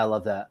 Yeah, I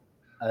love that.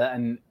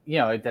 And,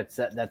 that's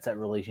that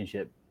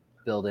relationship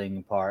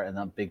building part, and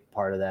a big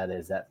part of that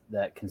is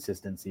that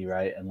consistency,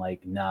 right? And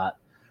like not,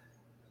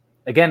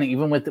 again,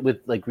 even with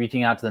like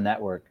reaching out to the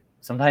network.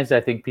 Sometimes I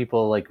think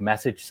people like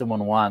message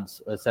someone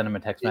once, or send them a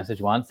text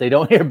message once, they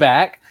don't hear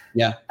back.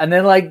 Yeah. And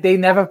then like they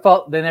never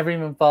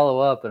even follow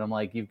up. And I'm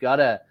like,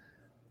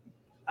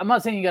 I'm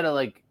not saying you gotta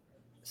like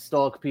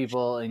stalk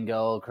people and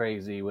go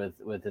crazy with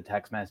the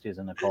text messages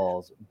and the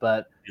calls,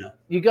 but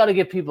you gotta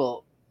give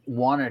people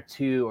 1 or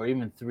 2 or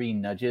even 3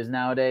 nudges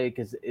nowadays,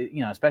 because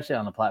especially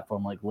on a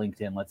platform like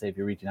LinkedIn. Let's say if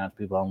you're reaching out to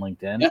people on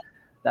LinkedIn,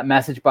 that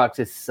message box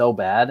is so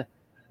bad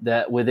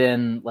that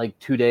within like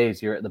 2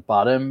 days you're at the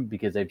bottom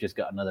because they've just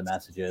gotten other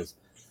messages.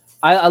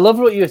 I love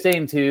what you were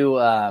saying too.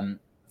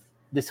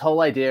 This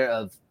whole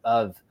idea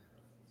of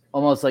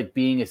almost like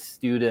being a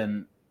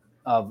student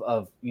of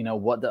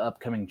what the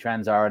upcoming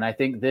trends are, and I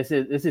think this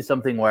is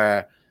something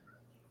where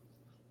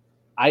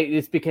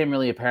this became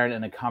really apparent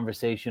in a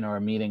conversation or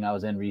a meeting I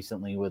was in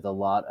recently with a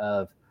lot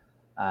of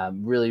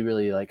really,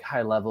 really like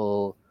high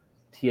level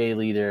TA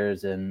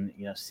leaders and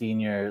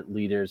senior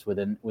leaders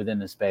within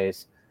the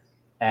space.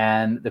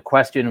 And the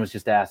question was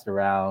just asked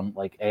around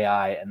like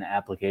AI and the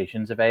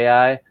applications of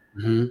AI.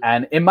 Mm-hmm.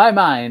 And in my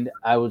mind,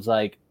 I was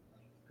like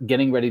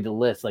getting ready to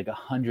list like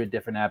 100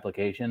 different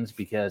applications,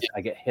 because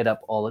I get hit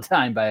up all the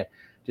time by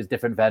just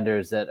different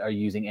vendors that are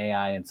using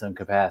AI in some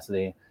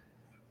capacity.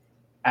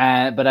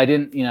 But I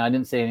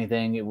didn't say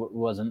anything. It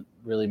wasn't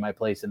really my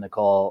place in the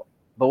call.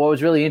 But what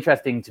was really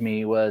interesting to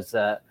me was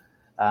that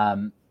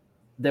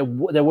there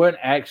weren't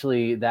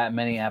actually that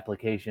many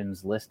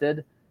applications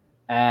listed.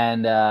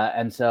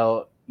 And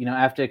so,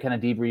 after kind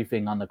of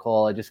debriefing on the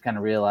call, I just kind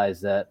of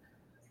realized that,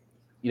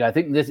 I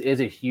think this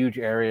is a huge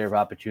area of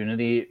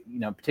opportunity,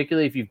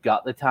 particularly if you've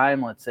got the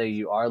time. Let's say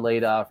you are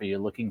laid off or you're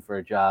looking for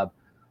a job,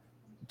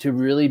 to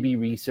really be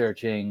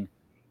researching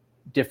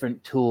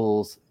different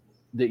tools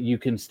that you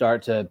can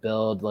start to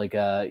build, like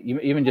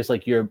even just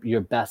like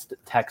your best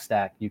tech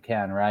stack you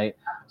can, right?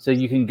 So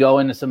you can go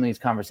into some of these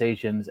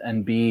conversations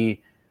and be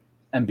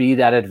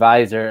that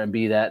advisor and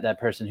be that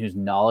person who's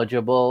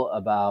knowledgeable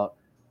about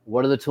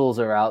what are the tools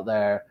that are out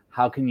there,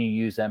 how can you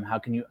use them, how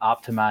can you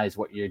optimize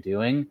what you're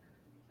doing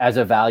as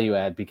a value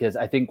add. Because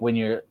I think when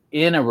you're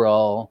in a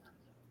role,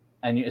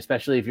 and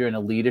especially if you're in a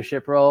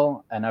leadership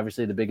role, and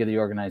obviously the bigger the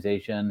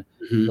organization,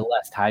 Mm-hmm. the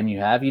less time you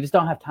have. You just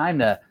don't have time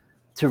to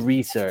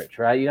research,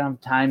 right? You don't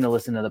have time to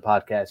listen to the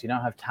podcast. You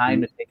don't have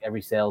time to take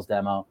every sales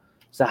demo.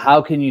 So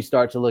how can you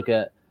start to look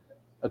at,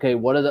 okay,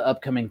 what are the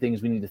upcoming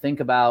things we need to think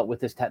about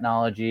with this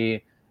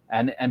technology,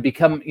 and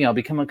become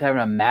a kind of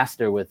a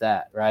master with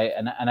that, right?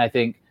 And I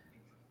think,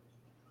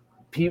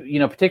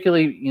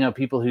 particularly,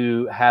 people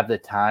who have the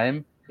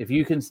time, if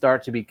you can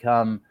start to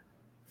become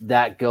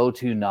that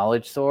go-to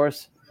knowledge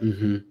source,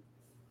 Mm-hmm.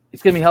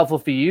 it's going to be helpful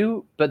for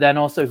you, but then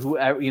also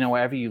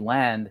wherever you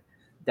land,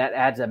 that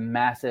adds a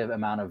massive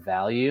amount of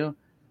value,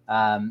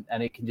 and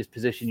it can just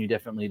position you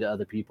differently to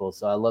other people.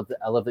 So I love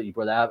that you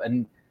brought that up.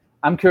 And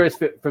I'm curious,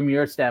 from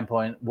your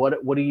standpoint, what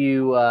are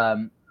you?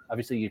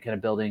 Obviously, you're kind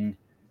of building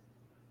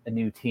a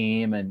new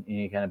team and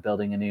you're kind of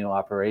building a new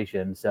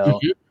operation. So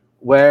Mm-hmm.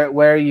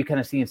 where are you kind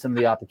of seeing some of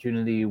the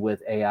opportunity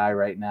with AI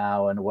right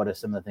now, and what are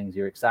some of the things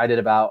you're excited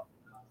about,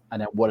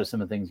 and then what are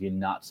some of the things you're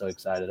not so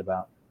excited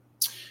about?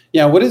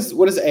 Yeah, what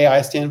does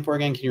AI stand for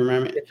again? Can you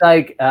remember me? It's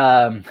like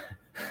I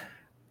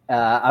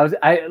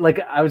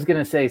was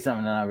gonna say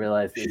something, and I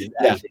realized it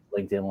was actually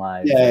LinkedIn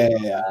Live.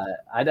 Yeah.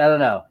 I don't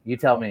know. You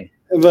tell me.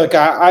 Look,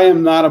 I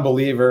am not a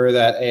believer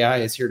that AI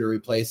is here to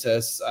replace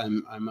us.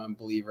 I'm a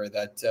believer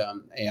that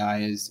AI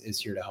is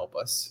here to help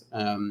us.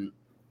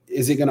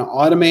 Is it going to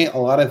automate a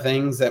lot of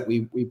things that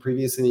we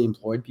previously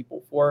employed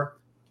people for?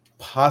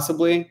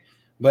 Possibly.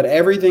 But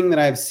everything that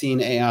I've seen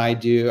AI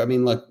do, I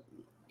mean, look,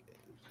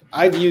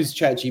 I've used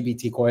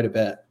ChatGPT quite a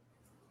bit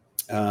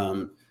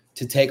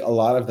to take a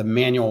lot of the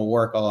manual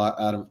work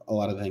out of a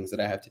lot of things that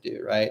I have to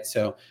do, right?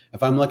 So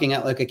if I'm looking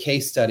at like a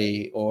case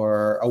study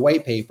or a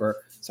white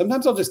paper,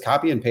 sometimes I'll just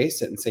copy and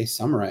paste it and say,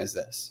 summarize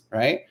this,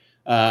 right?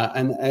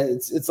 And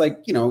it's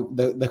like,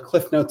 the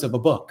cliff notes of a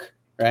book,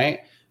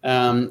 right?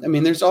 I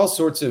mean, there's all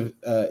sorts of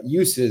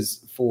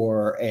uses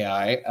for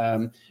AI,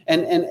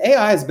 and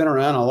AI has been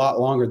around a lot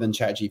longer than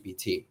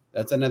ChatGPT.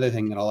 That's another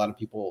thing that a lot of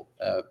people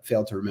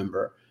fail to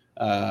remember.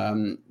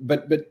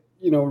 But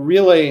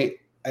really,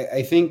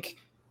 I think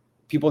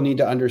people need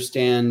to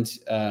understand,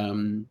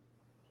 and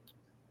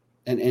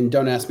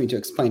don't ask me to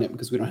explain it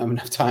because we don't have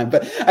enough time,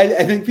 but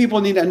I think people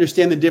need to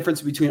understand the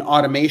difference between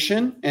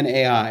automation and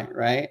AI,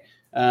 right?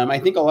 I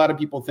think a lot of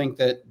people think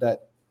that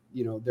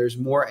there's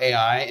more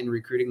AI in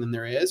recruiting than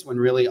there is, when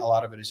really a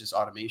lot of it is just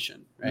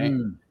automation, right?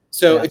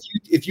 So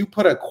if you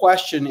put a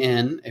question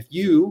in, if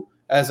you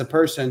as a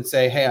person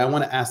say, hey, I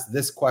want to ask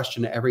this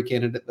question to every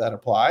candidate that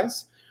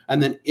applies,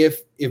 and then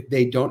if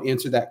they don't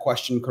answer that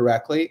question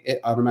correctly, it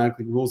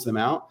automatically rules them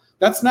out.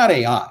 That's not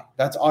AI.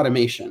 That's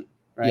automation,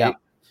 right?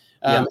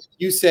 If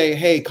you say,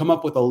 hey, come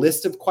up with a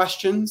list of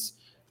questions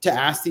to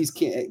ask these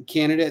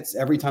candidates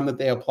every time that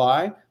they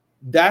apply,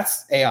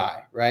 that's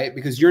AI, right?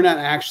 Because you're not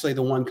actually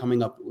the one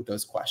coming up with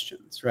those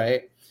questions,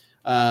 right?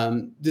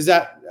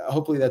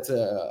 Hopefully that's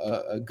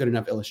a good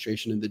enough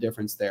illustration of the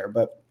difference there.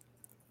 But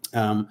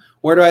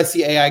where do I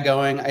see AI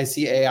going? I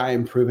see AI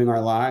improving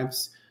our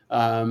lives.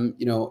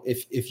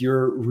 If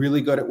you're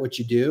really good at what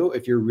you do,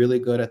 if you're really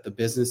good at the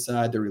business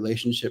side, the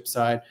relationship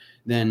side,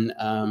 then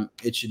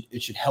it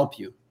should help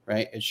you,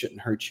 right? It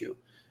shouldn't hurt you.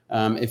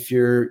 If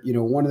you're,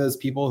 one of those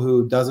people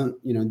who doesn't,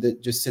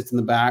 that just sits in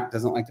the back,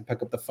 doesn't like to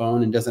pick up the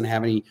phone and doesn't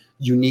have any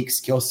unique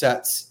skill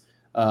sets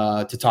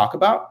to talk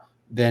about,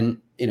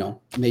 then,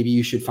 maybe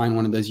you should find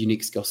one of those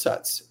unique skill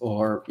sets,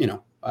 or,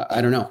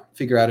 I don't know,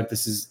 figure out if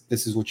this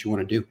is what you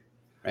want to do.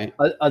 Right.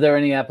 Are there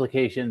any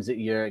applications that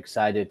you're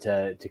excited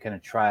to kind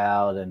of try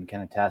out and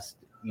kind of test,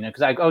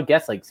 because I would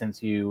guess, like,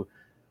 since you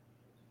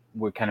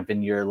were kind of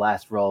in your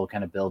last role,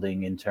 kind of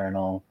building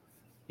internal,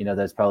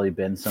 there's probably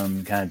been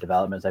some kind of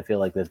developments. I feel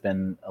like there's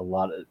been a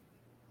lot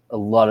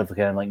of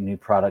kind of like new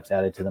products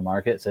added to the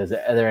market. So are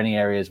there any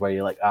areas where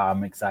you're like, oh,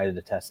 I'm excited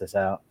to test this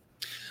out?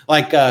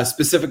 Like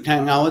specific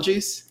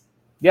technologies?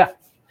 Yeah.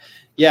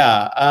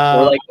 Yeah.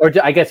 Or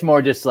I guess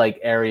more just like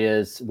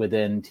areas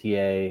within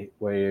TA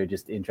where you're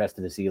just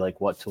interested to see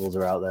like what tools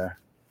are out there.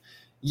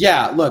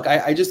 Yeah. Look,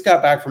 I just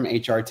got back from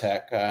HR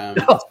Tech.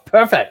 Oh,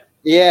 perfect.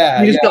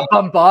 Yeah. You just got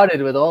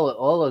bombarded with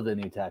all of the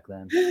new tech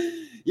then.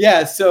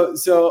 Yeah.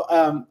 So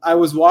I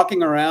was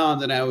walking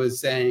around and I was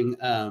saying,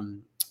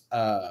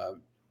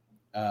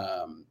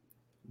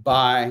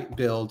 buy,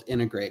 build,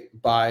 integrate,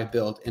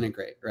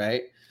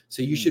 right?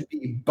 So you should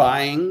be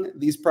buying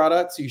these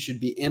products, you should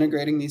be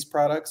integrating these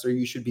products, or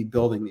you should be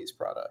building these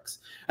products.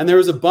 And there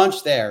was a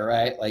bunch there,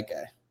 right? Like,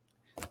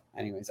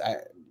 anyways,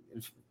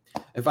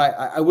 if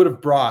I would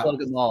have brought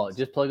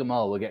just plug them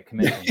all. We'll get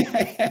commission.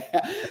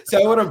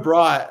 So I would have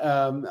brought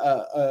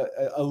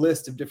a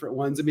list of different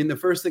ones. I mean, the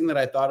first thing that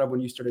I thought of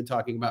when you started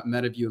talking about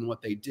MetaView and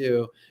what they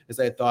do is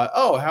I thought,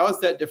 oh, how is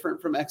that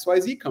different from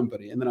XYZ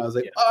company? And then I was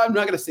like, oh, I'm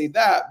not going to say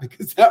that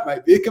because that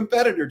might be a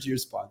competitor to your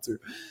sponsor.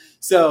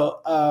 So,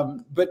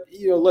 but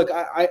look,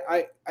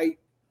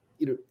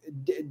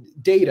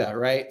 data,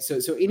 right?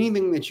 So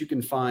anything that you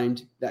can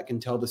find that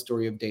can tell the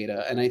story of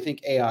data. And I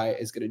think AI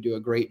is going to do a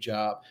great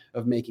job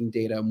of making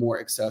data more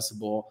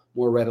accessible,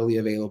 more readily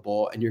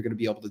available, and you're going to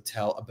be able to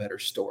tell a better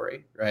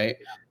story, right?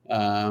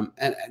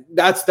 And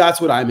that's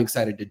what I'm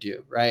excited to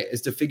do, right?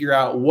 Is to figure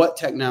out what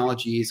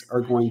technologies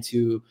are going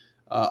to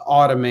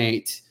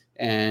automate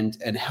and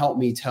help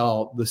me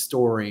tell the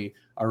story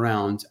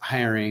around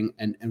hiring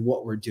and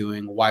what we're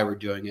doing, why we're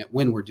doing it,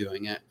 when we're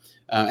doing it.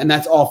 And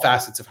that's all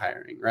facets of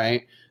hiring,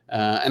 right?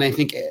 And I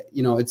think,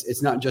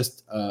 it's not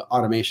just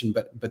automation,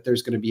 but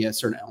there's going to be a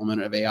certain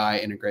element of AI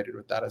integrated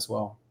with that as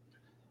well.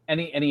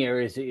 Any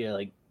areas that you're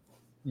like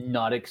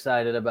not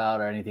excited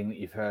about, or anything that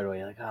you've heard where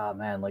you're like, oh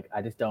man, like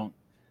I don't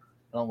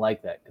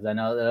like that? Because I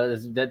know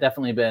there's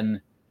definitely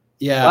been.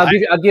 Yeah, well,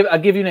 I'll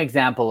give you an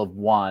example of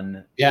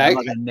one. Yeah, I'm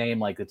not going to name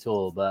like the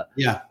tool, but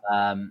yeah.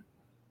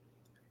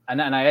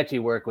 And I actually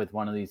work with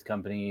one of these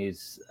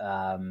companies,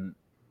 and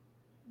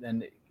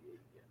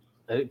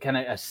kind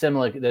of a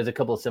similar. There's a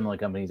couple of similar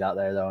companies out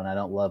there though, and I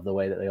don't love the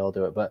way that they all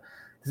do it. But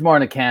it's more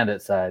on the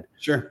candidate side.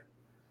 Sure.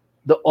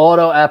 The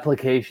auto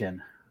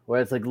application, where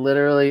it's like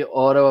literally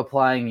auto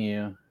applying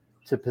you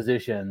to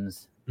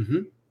positions.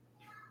 Mm-hmm.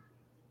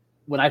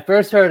 When I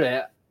first heard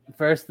it,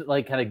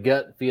 like kind of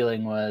gut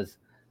feeling was,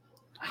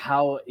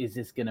 how is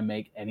this going to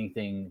make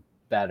anything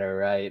better,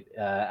 right?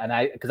 And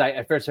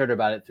I first heard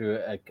about it through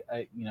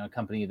a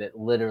company that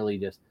literally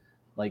just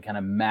like kind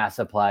of mass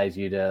applies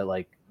you to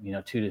like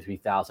 2,000 to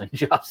 3,000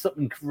 jobs,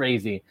 something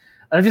crazy.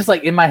 And I'm just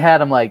like in my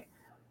head, I'm like,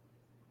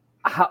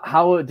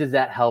 how does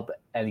that help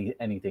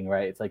anything,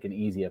 right? It's like an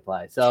easy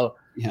apply. So,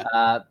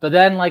 yeah. But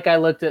then like I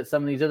looked at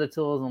some of these other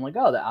tools and I'm like,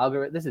 oh, the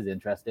algorithm, this is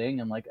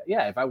interesting. And like,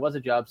 yeah, if I was a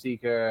job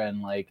seeker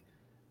and like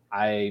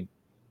I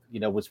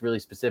was really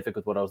specific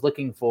with what I was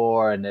looking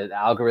for, and the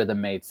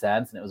algorithm made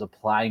sense, and it was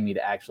applying me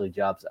to actually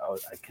jobs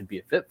I could be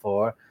a fit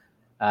for.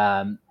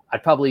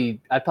 I'd probably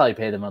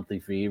pay the monthly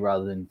fee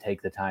rather than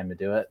take the time to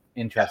do it.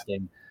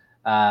 Interesting.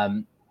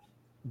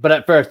 But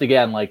at first,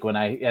 again, like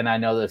I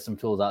know there's some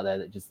tools out there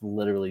that just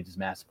literally just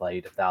mass apply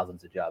you to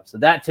thousands of jobs. So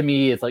that to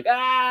me is like,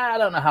 I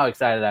don't know how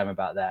excited I am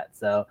about that.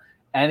 So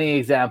any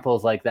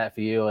examples like that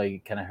for you, like you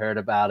kind of heard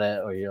about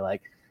it, or you're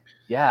like,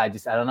 yeah, I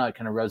don't know, it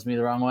kind of rubs me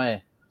the wrong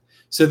way.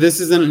 So this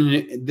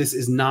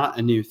is not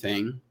a new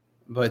thing,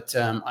 but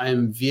I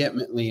am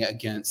vehemently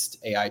against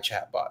AI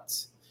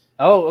chatbots.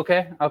 Oh,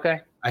 okay.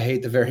 I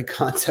hate the very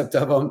concept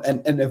of them,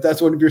 and if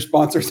that's one of your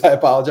sponsors, I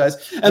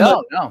apologize. And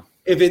no.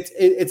 If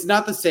it's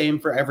not the same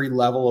for every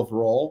level of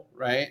role,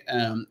 right?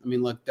 I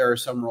mean, look, there are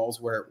some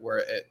roles where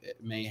it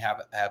may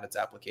have its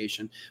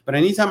application, but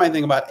anytime I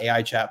think about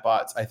AI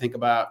chatbots, I think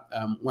about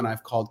when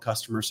I've called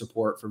customer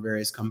support for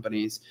various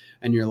companies,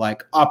 and you're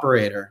like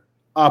operator,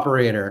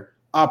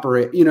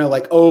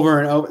 like over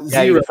and over.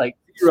 Yeah, zero, like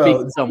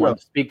zero,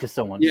 speak to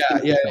someone.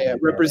 Yeah.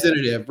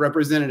 Representative.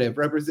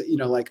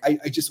 Like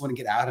I just want to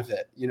get out of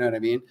it. You know what I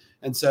mean?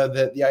 And so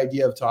the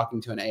idea of talking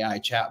to an AI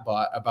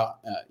chatbot about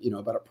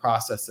a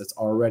process that's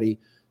already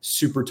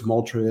super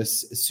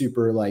tumultuous,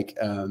 super like,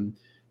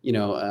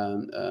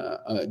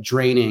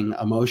 draining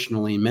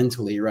emotionally,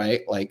 mentally,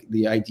 right? Like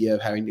the idea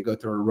of having to go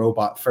through a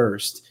robot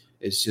first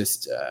is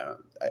just,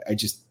 it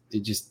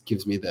just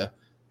gives me the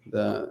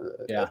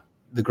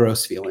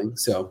gross feeling.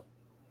 So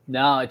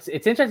no, it's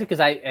interesting because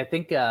I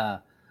think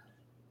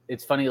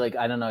it's funny. Like,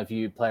 I don't know if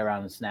you play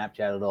around in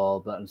Snapchat at all,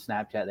 but on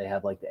Snapchat they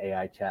have like the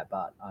AI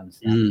chatbot on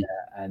Snapchat,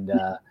 and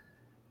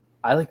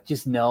I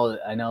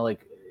know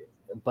like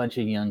a bunch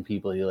of young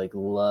people who like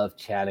love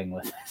chatting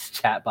with this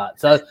chatbot.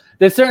 So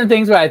there's certain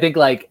things where I think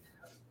like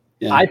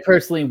I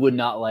personally would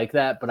not like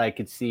that, but I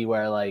could see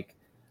where like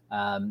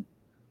kind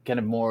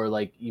of more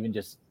like even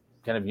just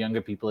kind of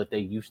younger people, if they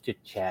used to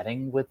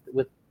chatting with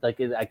like,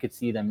 I could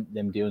see them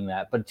doing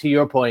that. But to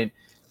your point,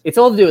 it's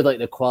all to do with like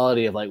the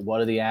quality of like what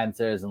are the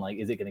answers and like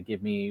is it going to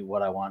give me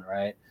what I want,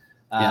 right?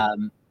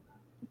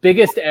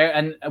 Biggest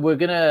and we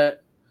got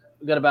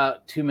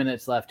about 2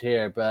 minutes left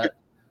here, but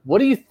what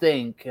do you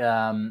think?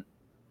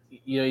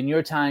 In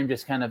your time,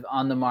 just kind of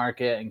on the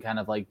market and kind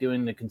of like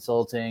doing the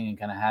consulting and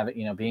kind of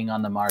having, being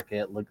on the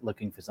market,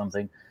 looking for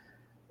something.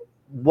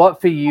 What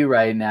for you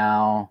right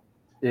now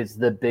is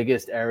the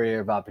biggest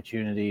area of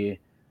opportunity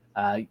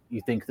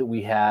you think that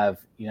we have,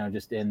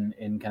 just in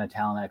kind of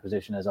talent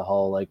acquisition as a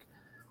whole? Like,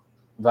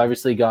 we've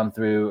obviously gone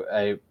through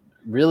a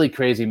really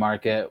crazy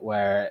market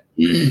where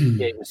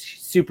it was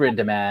super in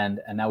demand,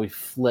 and now we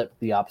flipped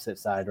the opposite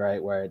side,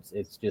 right? Where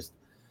it's just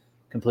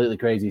completely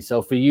crazy.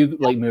 So for you,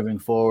 like moving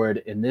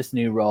forward in this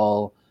new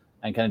role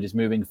and kind of just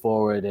moving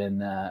forward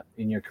in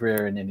your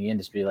career and in the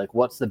industry, like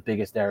what's the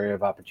biggest area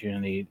of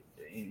opportunity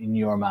in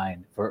your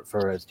mind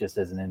for us just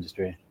as an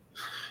industry?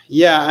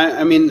 Yeah,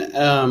 I mean,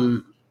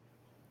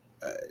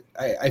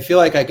 I feel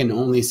like I can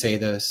only say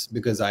this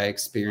because I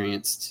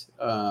experienced,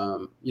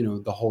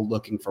 the whole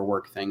looking for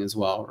work thing as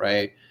well,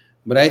 right?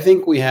 But I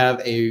think we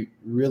have a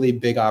really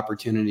big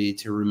opportunity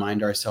to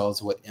remind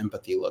ourselves what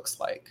empathy looks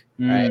like,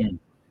 right?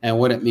 And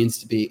what it means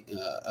to be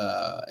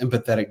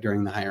empathetic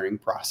during the hiring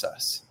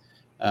process.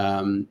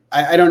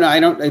 I don't know. I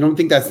don't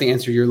think that's the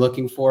answer you're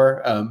looking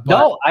for. But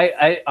no,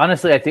 I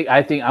honestly, I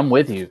think I'm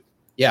with you.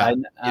 Yeah,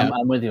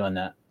 I'm with you on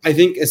that. I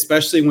think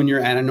especially when you're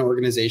at an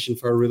organization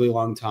for a really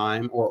long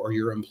time, or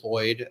you're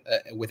employed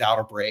without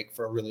a break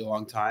for a really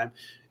long time,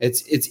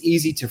 it's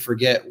easy to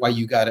forget why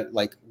you got it,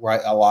 like why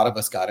a lot of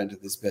us got into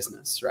this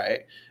business,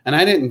 right? And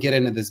I didn't get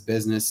into this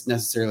business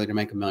necessarily to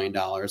make $1 million.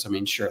 I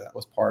mean, sure, that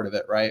was part of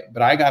it, right?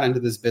 But I got into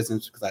this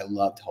business because I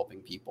loved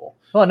helping people.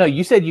 Well, no,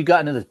 you said you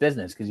got into this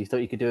business because you thought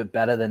you could do it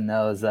better than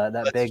those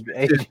that's big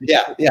agent.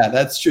 Yeah,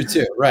 that's true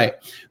too, right?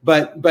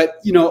 But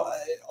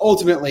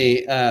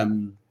ultimately,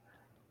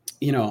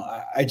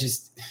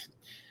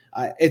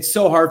 it's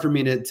so hard for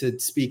me to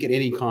speak at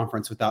any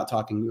conference without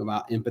talking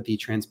about empathy,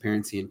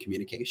 transparency, and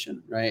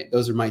communication, right?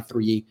 Those are my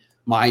three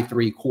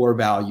core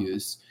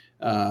values: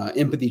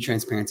 empathy,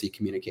 transparency,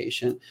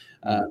 communication,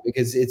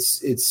 because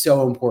it's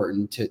so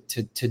important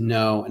to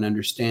know and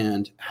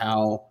understand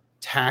how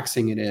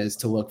taxing it is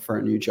to look for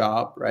a new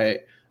job,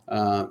 right?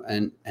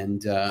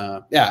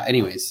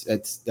 Anyways,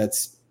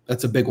 that's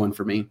a big one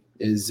for me,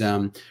 is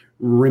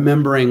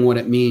remembering what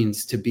it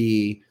means to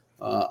be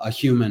a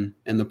human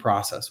in the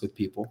process with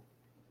people.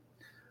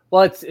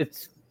 Well,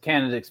 it's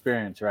candidate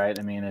experience, right?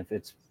 I mean, if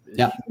it's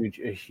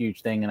a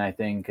huge thing, and I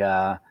think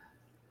I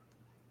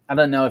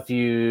don't know if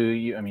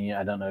you I mean,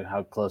 I don't know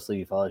how closely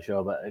you follow the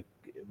show, but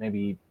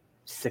maybe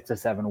 6 or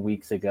 7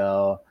 weeks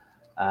ago,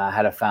 I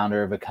had a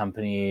founder of a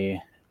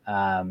company,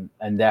 and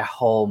their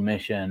whole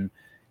mission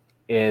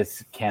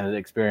is candidate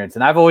experience,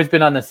 and I've always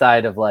been on the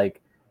side of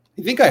like.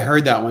 I think I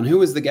heard that one. Who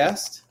was the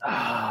guest?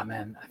 Oh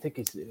man, I think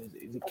it's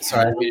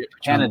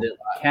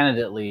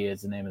Candidate.ly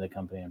is the name of the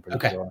company. I'm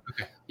pretty sure.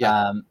 Okay.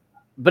 Yeah.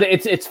 But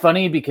it's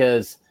funny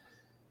because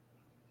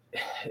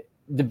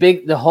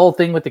the whole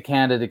thing with the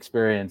candidate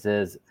experience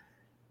is,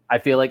 I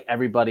feel like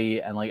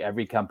everybody and like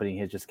every company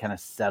has just kind of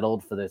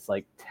settled for this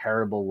like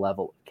terrible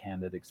level of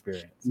candidate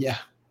experience. Yeah.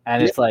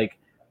 And it's like,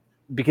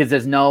 because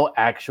there's no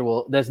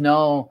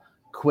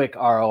quick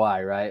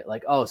ROI, right?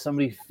 Like, oh,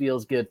 somebody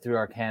feels good through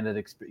our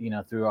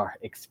through our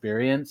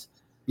experience.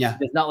 Yeah.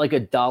 There's not like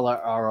 $1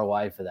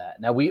 ROI for that.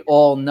 Now, we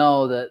all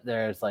know that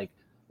there's like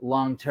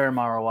long-term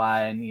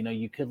ROI, and,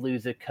 you could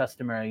lose a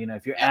customer,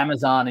 if you're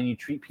Amazon and you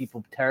treat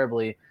people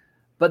terribly.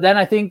 But then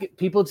I think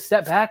people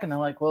step back and they're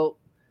like, well,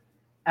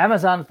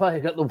 Amazon's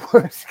probably got the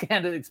worst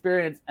candidate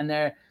experience, and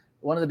they're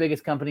one of the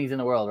biggest companies in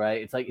the world,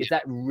 right? It's like, is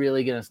that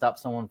really going to stop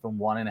someone from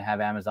wanting to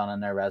have Amazon on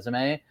their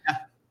resume? Yeah.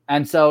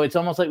 And so it's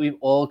almost like we've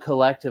all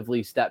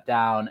collectively stepped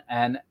down,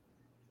 and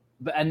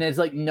there's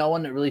like no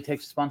one that really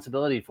takes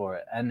responsibility for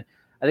it. And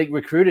I think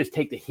recruiters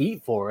take the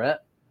heat for it,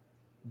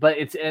 but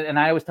and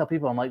I always tell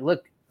people, I'm like,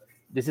 look,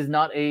 this is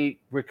not a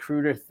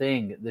recruiter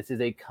thing. This is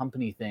a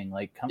company thing.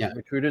 Like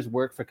recruiters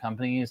work for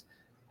companies,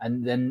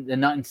 and then they're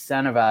not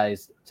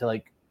incentivized to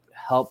like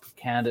help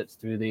candidates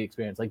through the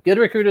experience. Like good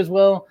recruiters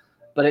will,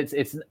 but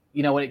it's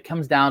when it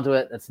comes down to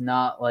it, that's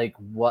not like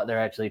what they're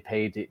actually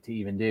paid to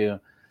even do.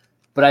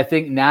 But I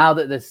think now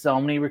that there's so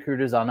many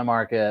recruiters on the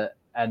market,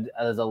 and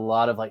there's a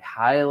lot of like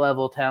high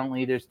level talent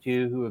leaders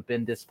too who have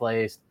been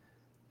displaced,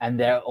 and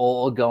they're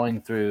all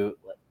going through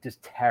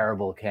just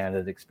terrible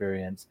candidate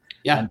experience.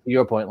 Yeah. And to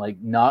your point, like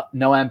no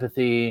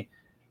empathy.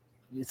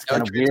 It's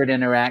kind of weird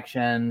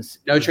interactions.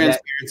 No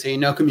transparency,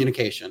 no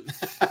communication.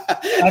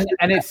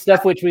 and it's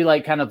stuff which we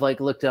like kind of like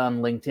looked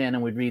on LinkedIn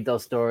and we'd read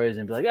those stories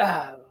and be like,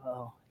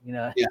 well,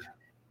 a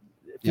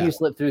few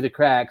slip through the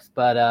cracks.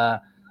 But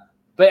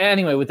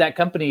anyway, with that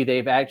company,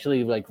 they've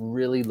actually like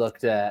really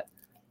looked at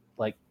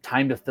like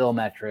time to fill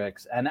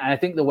metrics. And I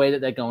think the way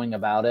that they're going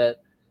about it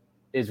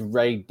is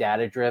very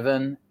data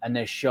driven, and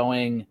they're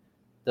showing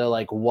the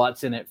like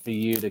what's in it for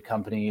you to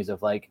companies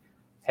of like,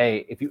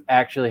 hey, if you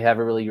actually have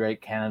a really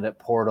great candidate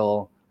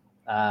portal,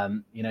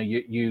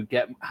 you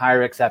get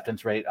higher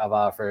acceptance rate of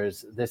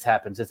offers. This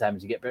happens.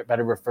 You get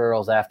better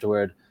referrals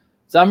afterward.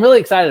 So I'm really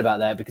excited about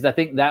that because I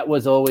think that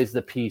was always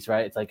the piece,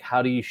 right? It's like,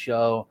 how do you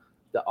show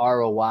the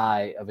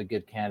ROI of a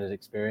good candidate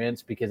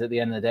experience? Because at the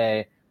end of the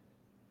day,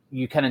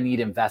 you kind of need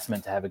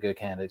investment to have a good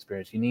candidate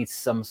experience. You need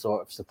some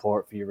sort of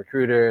support for your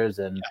recruiters.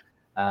 And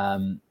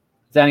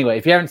so anyway,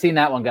 if you haven't seen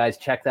that one, guys,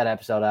 check that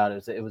episode out.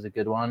 It was a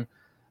good one.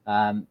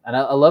 And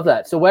I love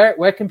that. So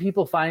where can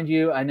people find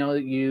you? I know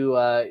that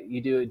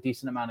you do a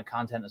decent amount of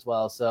content as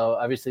well. So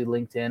obviously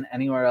LinkedIn,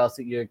 anywhere else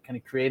that you're kind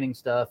of creating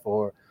stuff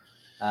or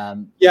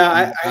I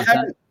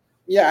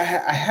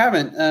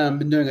haven't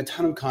been doing a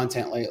ton of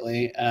content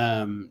lately.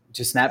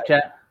 Just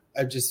Snapchat.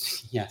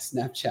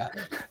 Snapchat.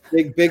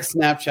 Big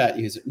Snapchat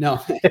user.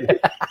 No.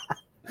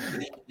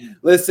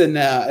 Listen,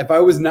 if I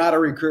was not a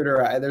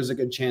recruiter, there's a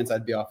good chance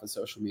I'd be off of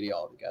social media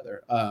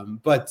altogether.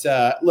 But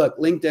look,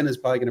 LinkedIn is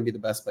probably going to be the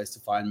best place to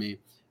find me.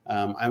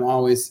 I'm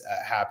always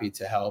happy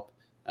to help.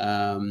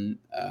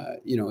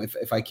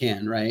 If I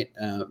can, right?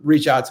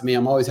 Reach out to me.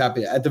 I'm always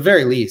happy, at the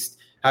very least,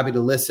 happy to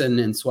listen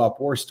and swap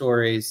war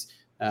stories,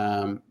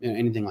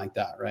 anything like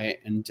that, right?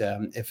 And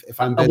if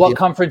I'm busy, what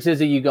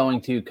conferences are you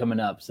going to coming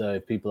up? So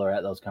if people are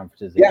at those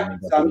conferences,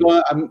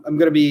 so I'm going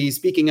to be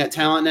speaking at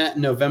TalentNet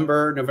in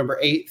November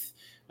 8th.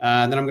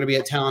 Then I'm going to be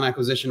at Talent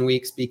Acquisition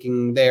Week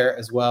speaking there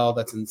as well.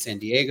 That's in San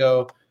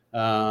Diego.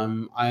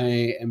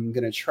 I am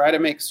going to try to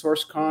make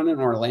SourceCon in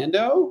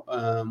Orlando,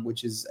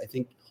 which is, I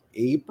think,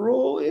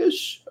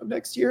 April-ish of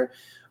next year.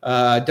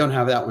 Don't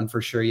have that one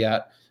for sure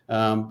yet.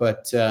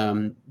 But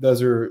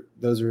those are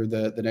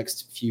the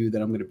next few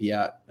that I'm going to be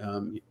at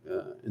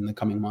in the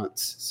coming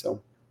months.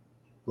 So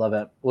love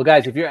it. Well,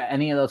 guys, if you're at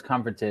any of those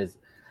conferences,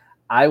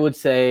 I would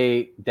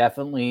say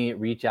definitely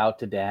reach out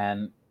to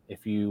Dan.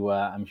 If you,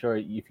 I'm sure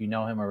if you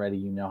know him already,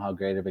 you know how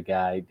great of a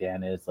guy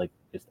Dan is. Like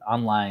just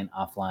online,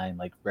 offline,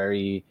 like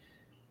very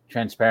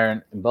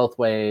transparent in both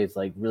ways.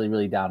 Like really,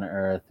 really down to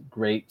earth.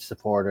 Great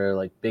supporter.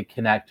 Like big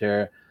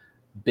connector.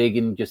 Big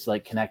in just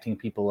like connecting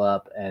people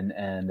up and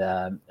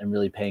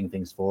really paying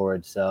things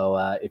forward.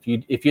 So if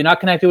you're not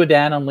connected with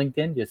Dan on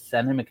LinkedIn, just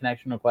send him a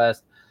connection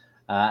request.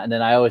 And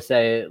then I always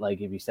say,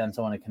 like, if you send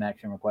someone a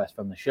connection request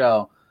from the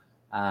show,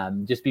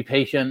 just be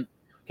patient.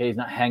 Okay, he's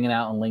not hanging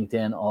out on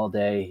LinkedIn all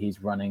day.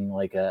 He's running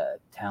like a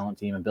talent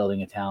team and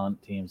building a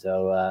talent team.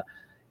 So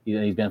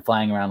he's been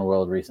flying around the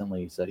world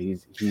recently. So he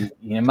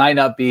might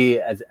not be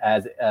as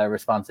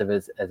responsive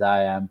as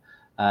I am.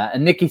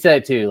 And Nikki said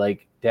it too.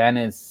 Like Dan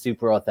is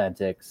super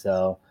authentic.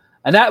 So,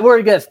 and that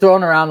word gets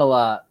thrown around a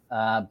lot.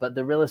 But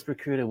the realist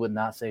recruiter would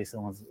not say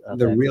someone's authentic.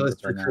 The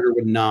realist recruiter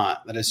would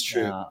not. That is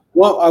true.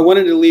 Well, I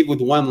wanted to leave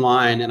with one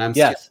line, and I'm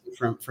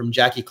from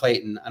Jackie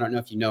Clayton. I don't know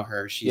if you know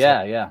her. She's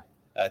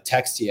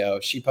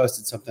Textio. She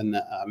posted something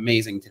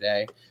amazing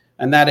today,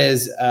 and that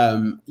is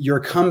your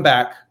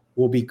comeback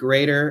will be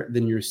greater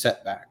than your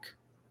setback.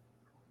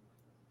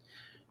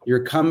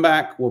 Your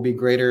comeback will be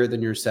greater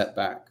than your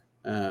setback.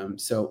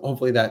 So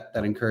hopefully that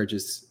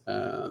encourages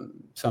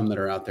some that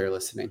are out there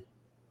listening.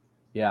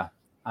 Yeah,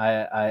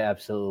 I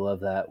absolutely love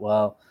that.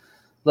 Well,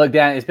 look,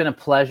 Dan, it's been a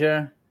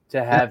pleasure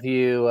to have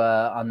you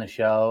on the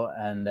show,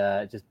 and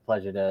just a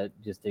pleasure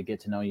to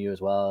get to know you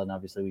as well. And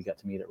obviously we got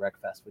to meet at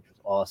RecFest, which was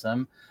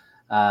awesome.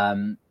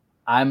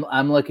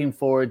 I'm looking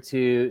forward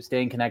to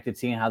staying connected,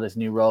 seeing how this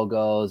new role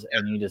goes,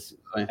 and you just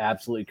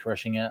absolutely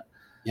crushing it.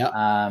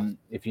 Yeah.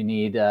 If you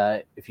need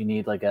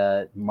like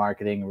a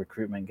marketing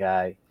recruitment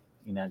guy,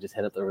 just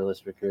hit up the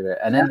realist recruiter,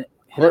 and then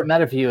hit up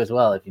MetaView as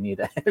well if you need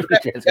that.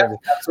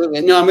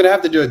 Absolutely. No, I'm going to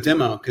have to do a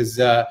demo because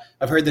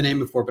I've heard the name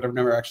before, but I've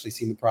never actually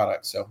seen the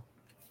product. So.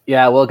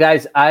 Yeah, well,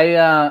 guys,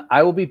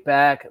 I will be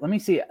back. Let me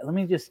see. Let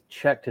me just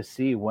check to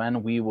see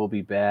when we will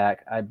be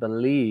back. I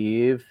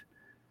believe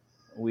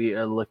we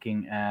are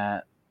looking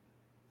at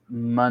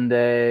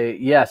Monday.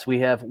 Yes, we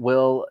have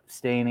Will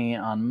Staney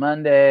on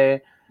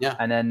Monday. Yeah.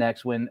 And then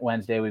next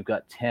Wednesday, we've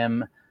got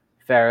Tim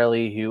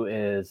Farrelly, who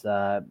is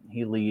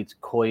he leads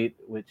Coit,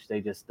 which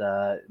they just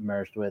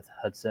merged with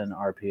Hudson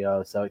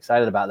RPO. So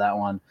excited about that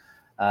one.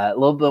 A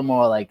little bit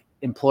more like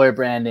employer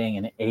branding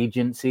and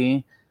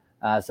agency.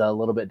 So a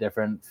little bit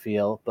different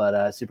feel,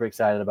 but super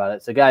excited about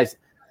it. So guys,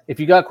 if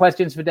you got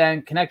questions for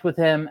Dan, connect with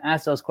him,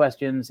 ask those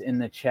questions in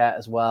the chat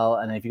as well.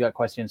 And if you got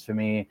questions for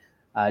me,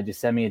 just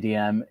send me a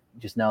DM.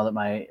 Just know that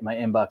my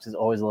inbox is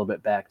always a little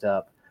bit backed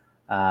up.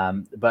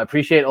 But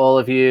appreciate all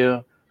of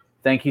you.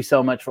 Thank you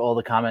so much for all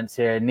the comments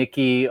here.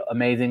 Nikki,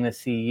 amazing to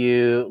see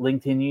you.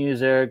 LinkedIn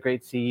user,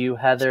 great to see you.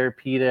 Heather,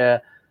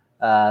 Peter,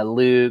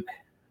 Luke,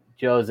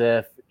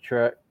 Joseph,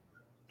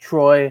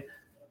 Troy.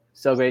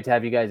 So great to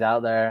have you guys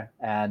out there.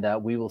 And I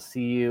will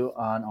see you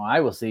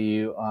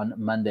on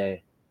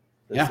Monday.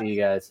 So see you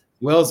guys.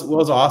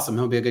 Will's awesome.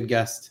 He'll be a good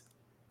guest.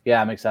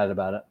 Yeah, I'm excited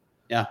about it.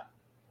 Yeah.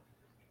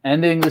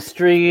 Ending the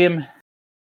stream.